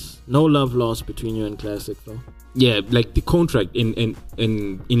Shots. No love lost between you and Klasiq, though. Yeah, like the contract in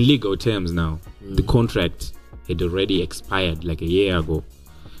legal terms now, the contract had already expired like a year ago,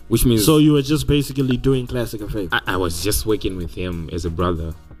 which means. So you were just basically doing Klasiq a favor. I was just working with him as a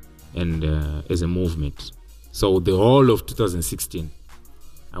brother and as a movement. So the whole of 2016,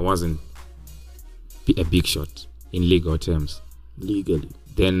 I wasn't a Big Shot in legal terms. Legally.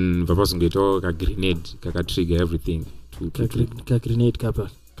 Then the person get a grenade, kaka trigger everything. Grenade kapa.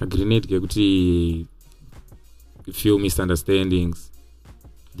 Grenade kakuti few misunderstandings.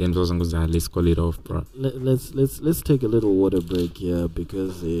 Then person goes, let's call it off, bro. Let's take a little water break here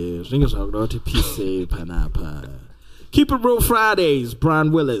because ringers are going to piece panapa. Keep it real Fridays,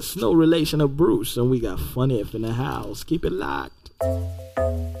 Brian Willis, no relation of Bruce, and we got FunF in the house. Keep it locked.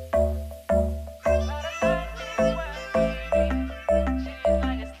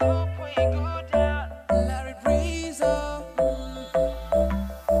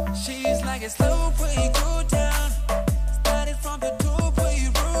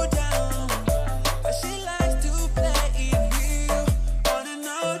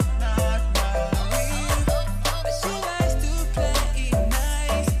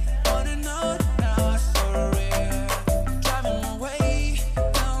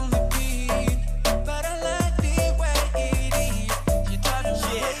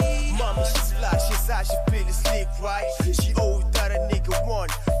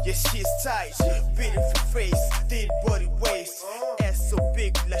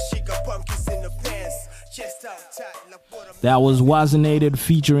 That was Wazinated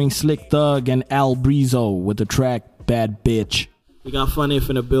featuring Slick Thug and Al Brizo with the track Bad Bitch. We got FunF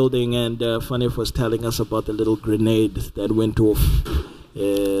in the building, and FunF was telling us about the little grenade that went off,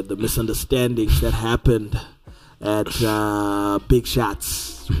 the misunderstandings that happened at Big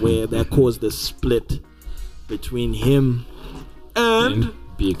Shots, where that caused a split between him and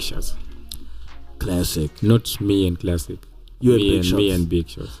Big Shots. Klasiq. Not me and Klasiq. You and Big Shots. Me and Big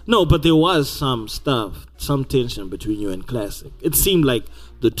Shots. No, but there was some stuff, some tension between you and Klasiq. It seemed like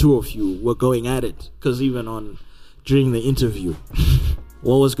the two of you were going at it. Because even during the interview,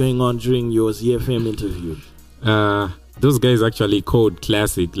 what was going on during your ZFM interview? Those guys actually called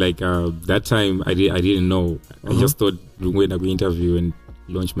Klasiq. Like that time, I didn't know. I just thought when I go interview and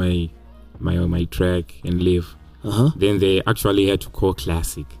launch my track and leave. Then they actually had to call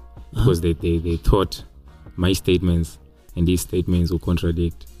Klasiq because they thought my statements and these statements will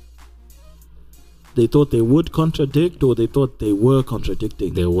contradict. They thought they would contradict, or they thought they were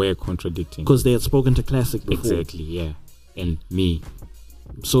contradicting? They were contradicting. Because they had spoken to Klasiq before. Exactly, yeah. And me.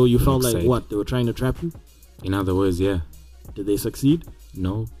 So you felt like what? They were trying to trap you? In other words, yeah. Did they succeed?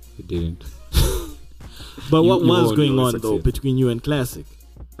 No, they didn't. But what was going on though between you and Klasiq?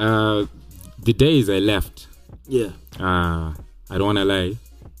 The days I left. Yeah. I don't wanna lie.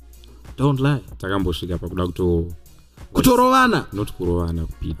 Don't lie. Takamboshika pakuda kuto kutorovana. Not kurovana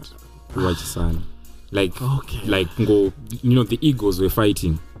kupit. Kuwachisana. Like go, the egos were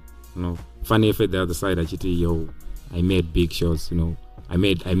fighting. FunF at the other side achiti I made Big Shots, I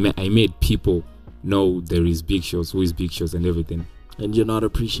made people know there is Big Shots, who is Big Shots and everything. And you're not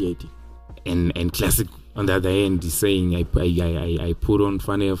appreciating. And Klasiq on the other end is saying I put on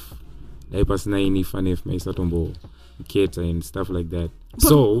FunF, FunF Maisatombo, Keta and stuff like that.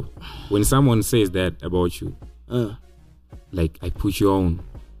 So when someone says that about you, like I put you on,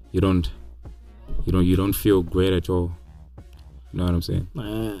 you don't feel great at all. You know what I'm saying?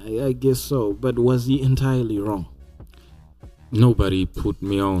 I guess so. But was he entirely wrong? Nobody put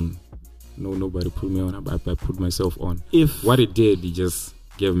me on. No, nobody put me on. I put myself on. If what it did, it just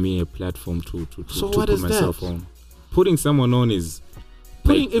gave me a platform to put myself that? On. Putting someone on is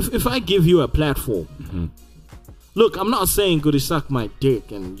putting. If I give you a platform, look, I'm not saying go to suck my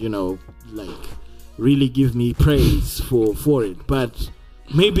dick and really give me praise for it, but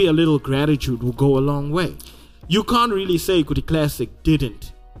maybe a little gratitude will go a long way. You can't really say Kuti Klasiq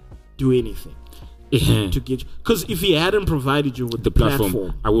didn't do anything to get you, because if he hadn't provided you with the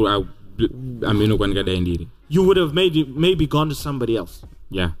platform, you would have maybe gone to somebody else.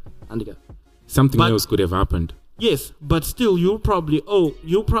 Yeah, something else could have happened. Yes, but still, you probably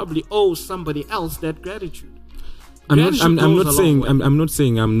owe somebody else that gratitude. I'm not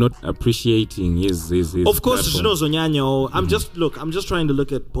saying I'm not appreciating his of course, platform. I'm just trying to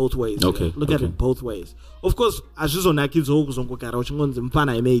look at both ways. Okay. Look at it both ways. Of course, Mpana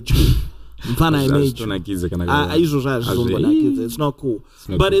I made you. It's not cool.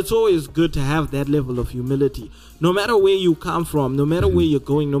 But it's always good to have that level of humility. No matter where you come from, no matter where you're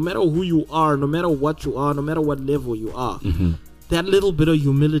going, no matter who you are, no matter what you are, no matter what level you are, that little bit of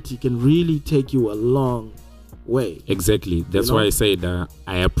humility can really take you a long way. Exactly. That's why I said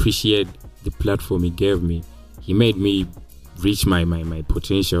I appreciate the platform he gave me. He made me reach my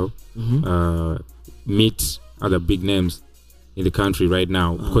potential, meet other big names in the country right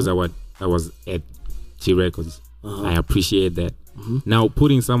now because I was at G Records. I appreciate that. Now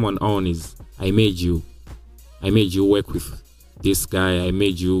putting someone on is I made you work with this guy. I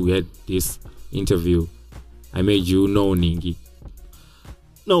made you had this interview. I made you know Ningi.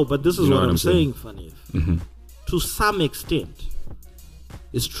 No, but this is what I'm saying, FunF. To some extent,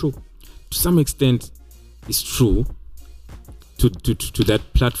 it's true. To some extent, it's true. To that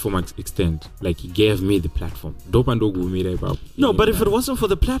platform extent, like he gave me the platform. No, but if it wasn't for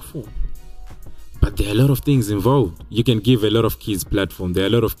the platform. But there are a lot of things involved. You can give a lot of kids platform. There are a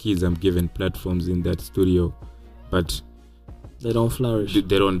lot of kids I'm giving platforms in that studio, but they don't flourish. They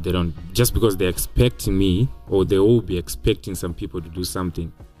don't. Just because they're expecting me, or they will be expecting some people to do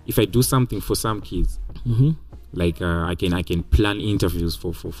something. If I do something for some kids, like I can plan interviews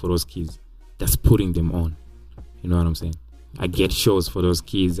for those kids. That's putting them on. You know what I'm saying? I get shows for those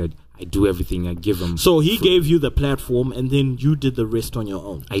kids. I do everything. I give them. So he gave you the platform, and then you did the rest on your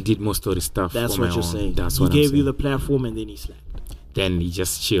own. I did most of the stuff. That's what you're saying. That's what I'm saying. He gave you the platform, and then he slacked. Then he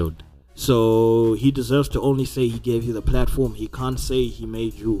just chilled. So he deserves to only say he gave you the platform. He can't say he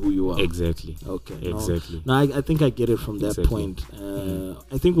made you who you are. Exactly. Okay. Exactly. No, I think I get it from that point.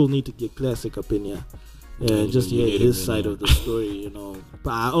 I think we'll need to get Klasiq opinion. Just hear his side of the story,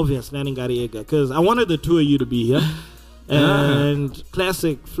 But obviously, because I wanted the two of you to be here. And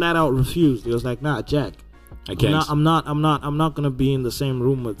Klasiq flat out refused. He was like, "Nah, Jack, I can't. I'm not gonna be in the same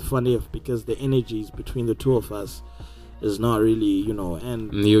room with FunF because the energies between the two of us is not really,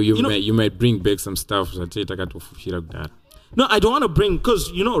 And you might bring back some stuff. No, I don't want to bring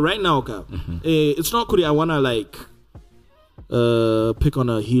because right now, it's not good. I wanna pick on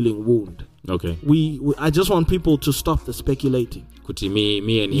a healing wound. Okay. I just want people to stop the speculating. Kuti,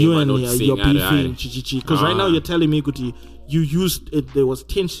 me and you him and are not you're seeing beefing, because right now you're telling me, Kuti, you used it. There was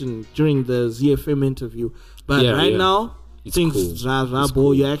tension during the ZFM interview, but now it's things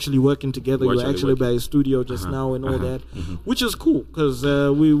cool. You're actually working together. You're actually by a studio just now and all that, which is cool because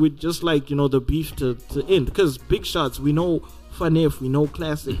we just like the beef to end, because big shots, we know FunF, we know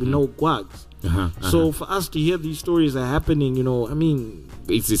Klasiq, we know Gwags. So for us to hear these stories are happening, I mean,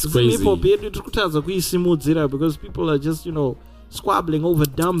 it's crazy. Because people are just squabbling over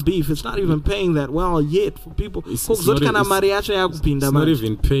dumb beef. It's not even paying that well yet for people. It's not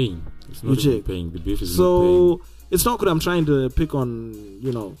even paying. It's not even paying. The beef is not paying. It's not good. I'm trying to pick on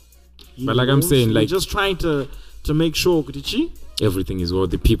but like I'm saying, like, just trying to make sure everything is well.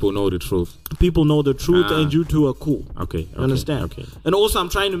 The people know the truth. People know the truth, and you two are cool. Okay. You understand? Okay. And also, I'm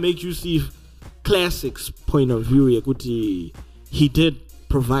trying to make you see Klasiq's point of view. He did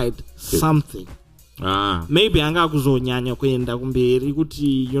provide something. Maybe angakuzonyanya kuenda kumberi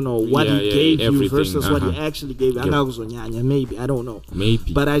kuti what he gave you versus what he actually gave. Angakuzonyanya, maybe, I don't know.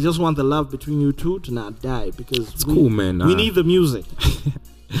 Maybe. But I just want the love between you two to not die, because it's cool, man. We need the music.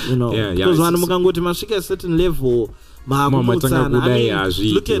 Because when mukangoti masvika a certain level, look at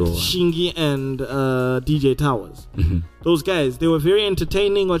Shingi and DJ Towers. Those guys, they were very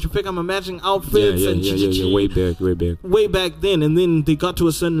entertaining. What you pick up matching outfits and way back then, and then they got to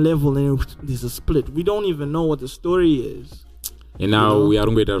a certain level and there's a split. We don't even know what the story is. And now we are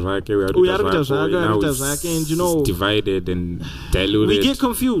now it's divided and diluted. We get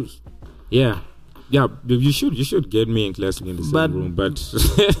confused. Yeah, you should get me and Klasiq in the same room, but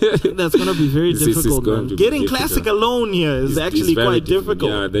that's gonna be very difficult. Getting Klasiq alone here is actually quite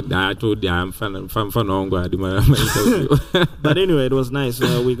difficult. Yeah, I told you I'm fan. But anyway, it was nice.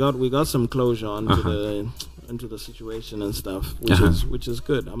 We got some closure into the situation and stuff, which is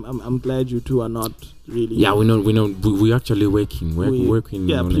good. I'm glad you two are not really. Yeah, we know. We actually working. We're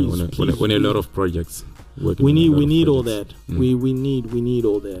working on a lot of projects. We need all that. We need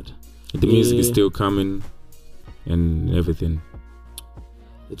all that. The music is still coming and everything.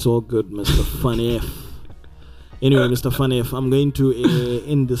 It's all good, Mr. FunF. Anyway, Mr. FunF, I'm going to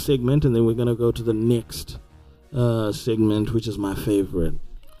end the segment, and then we're going to go to the next segment, which is my favorite.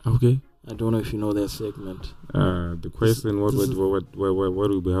 Okay. I don't know if you know that segment. The question, what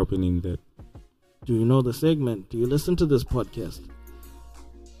will be happening in that? Do you know the segment? Do you listen to this podcast?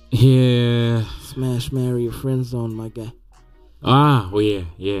 Yeah. Smash, marry, your friend zone, my guy. Yeah. You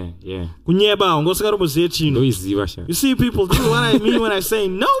see, people, this is what I mean when I say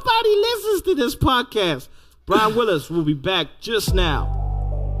nobody listens to this podcast. Brian Willis will be back just now.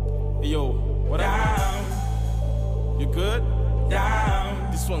 Yo, what up? You good?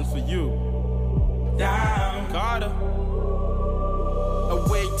 Down. This one's for you. Down. Carter. A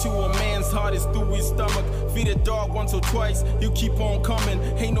way to a man's heart is through his stomach. Feed a dog once or twice, you keep on coming.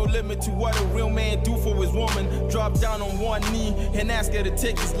 Ain't no limit to what a real man do for his woman. Drop down on one knee and ask her to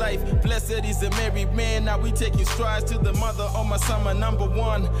take his life. Blessed he's a married man, now we taking strides to the mother of my son, my number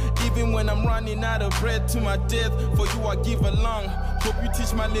one. Even when I'm running out of bread to my death, for you I give a lung. Hope you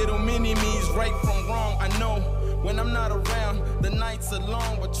teach my little mini-me's right from wrong. I know when I'm not around, the nights are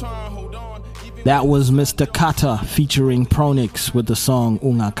long, but try and hold on. That was Mr. Kata featuring Pronix with the song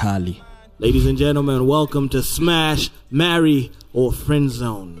Ungakali. Ladies and gentlemen, welcome to Smash, Marry, or Friend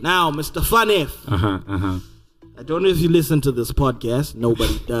Zone. Now, Mr. FunF. I don't know if you listen to this podcast.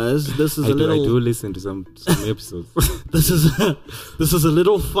 Nobody does. This is I do listen to some episodes. This is a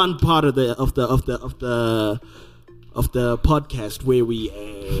little fun part of the podcast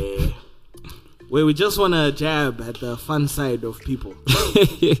where we just want to jab at the fun side of people.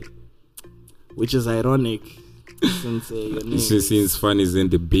 Which is ironic since your name since fun is in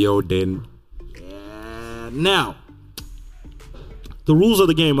the building. Yeah. Now, the rules of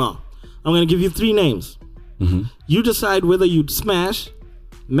the game are: I'm going to give you 3 names. You decide whether you'd smash,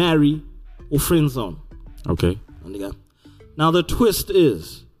 marry, or friend zone. Okay. Now the twist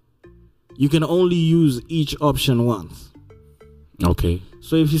is, you can only use each option once. Okay.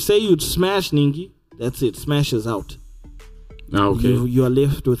 So if you say you'd smash Ningi, that's it. Smash is out. Okay. You are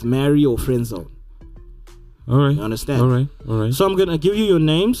left with marry or friend zone. All right. You understand? All right. So I'm going to give you your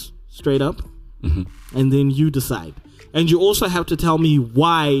names straight up, and then you decide. And you also have to tell me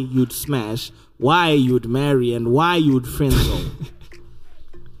why you'd smash, why you'd marry, and why you'd friend zone.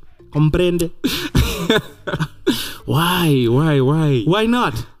 Comprende? Why? Why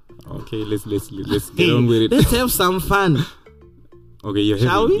not? Okay, let's get on with it. Let's have some fun. Okay, you're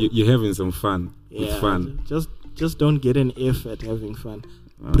having some fun. Yeah, it's fun. Just don't get an F at having fun.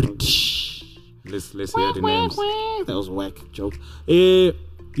 Let's hear the names. That was a whack joke.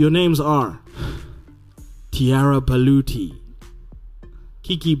 Your names are Tiara Baluti,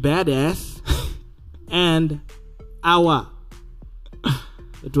 Kiki Badass, and Awa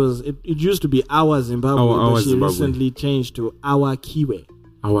It used to be Our Zimbabwe, but she Zimbabwe. recently changed to Our Kiwi.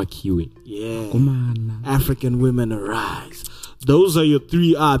 Our Kiwi. Yeah. Come on. African women arise. Those are your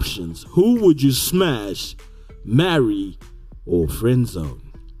 3 options. Who would you smash, marry, or friend zone?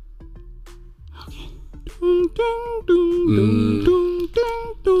 Okay.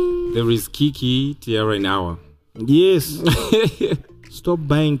 There is Kiki, Tiara, and Awa. Yes. Stop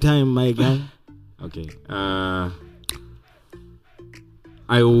buying time, my guy. Okay. I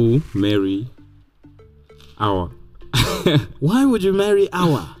will marry Awa. Why would you marry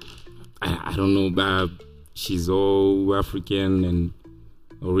Awa? I don't know. She's all African and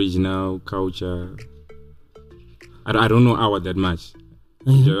original culture. I don't know Awa that much.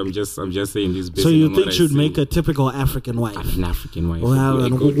 I'm just saying this. So you think she'd make a typical African wife? An African wife. Well,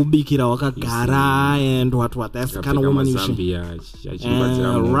 like and what? That's the kind of woman you should.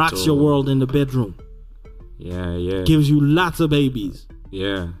 And rocks your world in the bedroom. Yeah. Gives you lots of babies.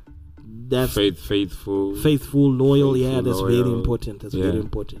 Yeah. That's faithful, loyal. Yeah, that's loyal. very important. That's very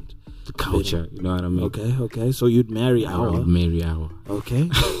important. The culture, you know what I mean? Okay. So you'd marry Awa. I would marry Awa. Okay.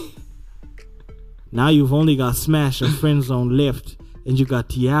 Now you've only got Smash and Friend Zone left, and you got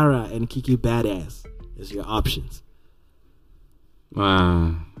Tiara and Kiki Badass as your options.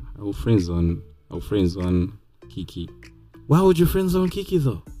 I will friend zone Kiki. Why would you friend zone Kiki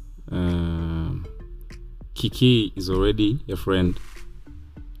though? Kiki is already a friend.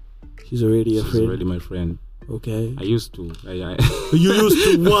 She's already a friend. She's already my friend. Okay. I used to. You used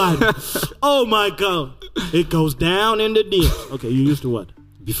to what? Oh my God! It goes down in the deep. Okay, you used to what?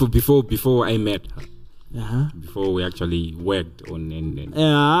 Before I met her. Before we actually worked on and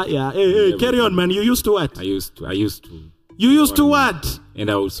yeah. Hey, carry on, man. You used to what? I used to. You used to what? And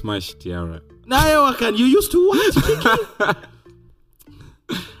I would smash Tiara. Nah, you used to what?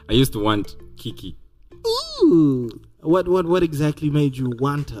 I used to want Kiki. Ooh. What exactly made you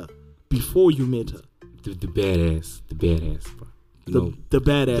want her before you met her? The badass, bro. The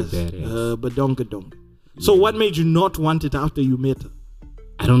badass. Badonka. So what made you not want it after you met her?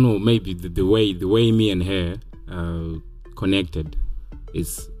 I don't know. Maybe the way me and her connected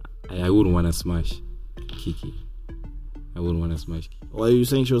is I wouldn't want to smash Kiki. Or are you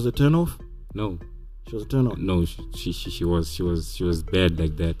saying she was a turnoff? No. She was a turnoff. No, she was bad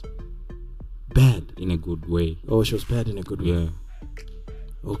like that. Bad in a good way. Oh, she was bad in a good way. Yeah.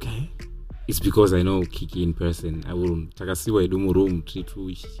 Okay. It's because I know Kiki in person. I wouldn't. Takasiwa idumu room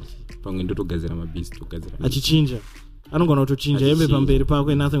tritu pango to gazera mabisi to gazera. Achichinja. I don't gonna to change. Every pamberi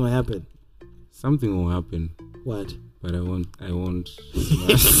parkway, nothing will happen. Something will happen. What? But I won't.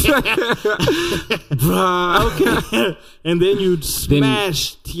 Bruh, okay. And then you'd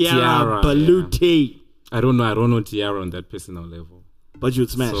smash Tiara Balute. Yeah. I don't know Tiara on that personal level. But you'd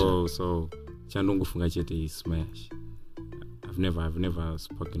smash her. So Chandongo Fungachete is smash. I've never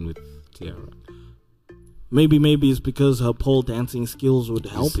spoken with Tiara. Maybe it's because her pole dancing skills would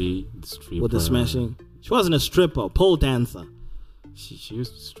help with the smashing. She wasn't a stripper, pole dancer. She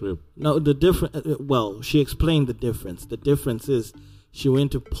used to strip. No, she explained the difference. The difference is she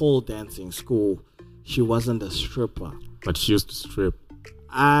went to pole dancing school. She wasn't a stripper. But she used to strip.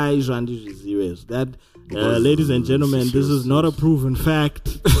 That, ladies and gentlemen, this is not a proven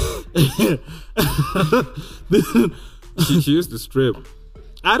fact. She used to strip.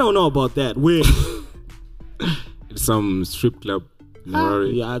 I don't know about that. Where? Some strip club.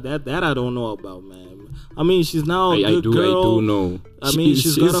 Yeah, that I don't know about, man. I mean, she's now a good girl. I do know. I mean,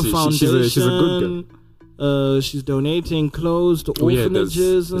 she's got a foundation. She's a good girl. She's donating clothes to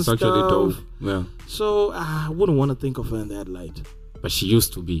orphanages and stuff. Actually dope. Yeah. So I wouldn't want to think of her in that light. But she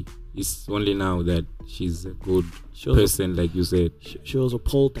used to be. It's only now that she's a good person, like you said. She was a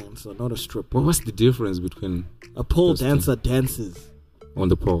pole dancer, not a stripper. What's the difference between a pole dancer dances on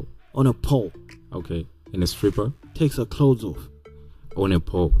the pole? On a pole. Okay. And a stripper takes her clothes off. On a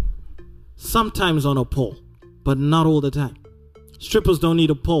pole. Sometimes on a pole, but not all the time. Strippers don't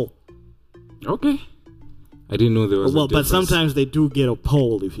need a pole. Okay. I didn't know there was a difference. But sometimes they do get a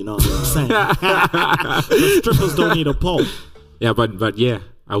pole, if you know what I'm saying. The strippers don't need a pole. Yeah, but yeah,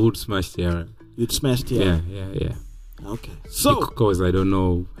 I would smash Tiara. You'd smash Tiara? Yeah. Okay. So because I don't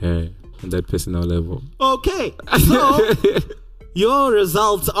know her on that personal level. Okay. So your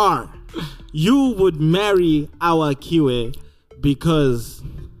results are you would marry our Kiwe because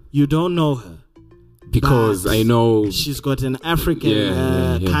you don't know her. Because I know she's got an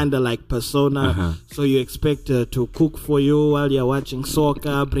African kind of like persona. So you expect her to cook for you while you're watching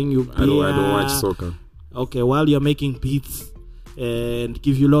soccer, bring you beer. I don't watch soccer. Okay, while you're making beats and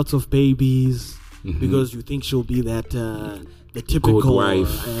give you lots of babies because you think she'll be that the typical good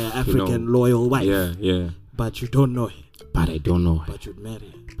wife, African loyal wife. Yeah. but you don't know her. But I don't know her. But you'd marry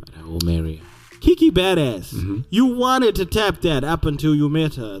her. But I will marry her. Kiki Badass, you wanted to tap that up until you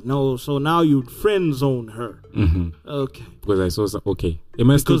met her. No, so now you'd friend zone her. Okay. Because I saw okay. It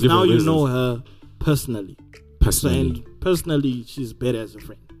must because now you reasons. know her personally. Personally. And personally, she's better as a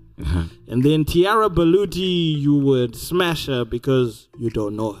friend. And then Tiara Baluti, you would smash her because you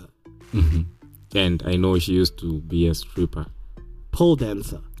don't know her. And I know she used to be a stripper. Pole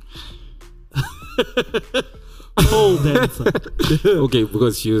dancer. Pole dancer. Okay,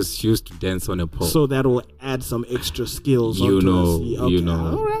 because she used to dance on a pole. So that will add some extra skills. You know.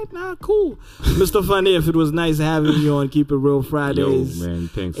 All right, now cool. Mr. FunF, it was nice having you on Keep It Real Fridays. Yo, man,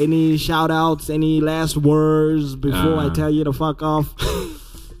 thanks. Any shout outs, any last words before I tell you to fuck off?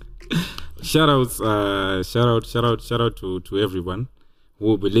 Shout out to everyone who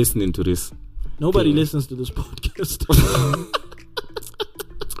will be listening to this. Nobody listens to this podcast.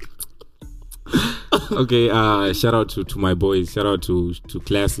 Okay, shout out to my boys. Shout out to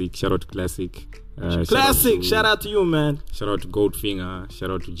Klasiq. Shout out to Klasiq. Klasiq, shout out to you, man. Shout out to Goldfinger.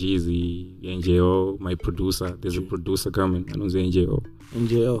 Shout out to Jeezy, NJO, my producer. There's a producer coming. I know the NJO.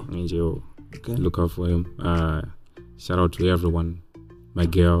 NJO. Okay. Look out for him. Shout out to everyone. My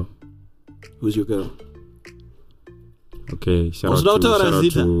girl. Who's your girl? Okay, shout out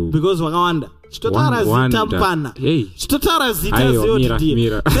to because Wanda. Wanda. Hey.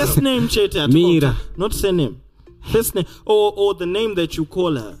 Mira. First name Mira. Not surname. First name or the name that you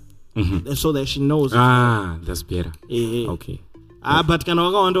call her. So that she knows. That's better. Okay. But can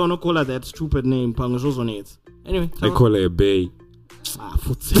I don't call her that stupid name? Anyway, I call her a bay.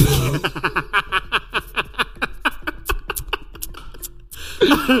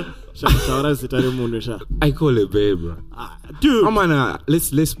 I call her bay, bro. Dude,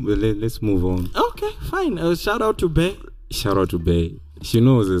 let's move on. Okay, fine. Shout out to Bay. Shout out to Bay. She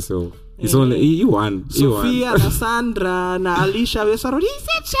knows herself. It's only you won. Sophia, na Sandra, na Alicia. He said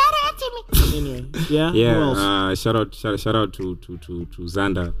shout out to me. Anyway, yeah. Shout out to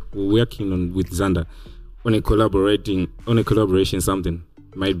Xander. We're working with Xander on a collaboration. Something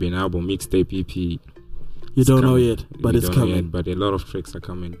might be an album, mixtape, EP. You don't know yet, but it's coming. But a lot of tracks are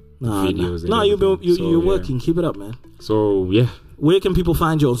coming. Videos. No, you're working. Keep it up, man. So yeah. Where can people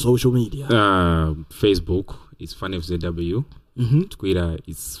find you on social media? Facebook, it's FunFZW. Twitter,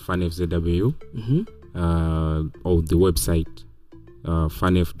 it's FunFZW. The website,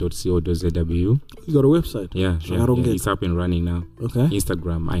 funf.co.zw. You got a website? Yeah, it's up and running now. Okay.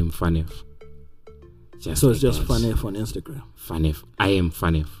 Instagram, I am FunF. So it's just FunF on Instagram. FunF. I am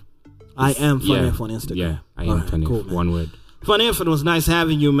FunF. I am FunF on Instagram. Yeah, I am FunF. Cool, one word. FunF, it was nice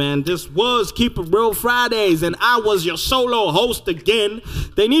having you, man. This was Keep It Real Fridays, and I was your solo host again.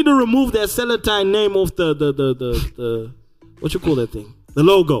 They need to remove that Celatine name off the what you call that thing? The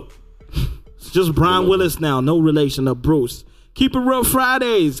logo. It's just Brian Willis now, no relation to Bruce. Keep It Real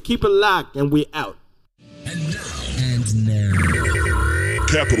Fridays. Keep it locked, and we out. And now.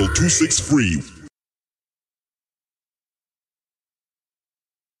 Capital 263.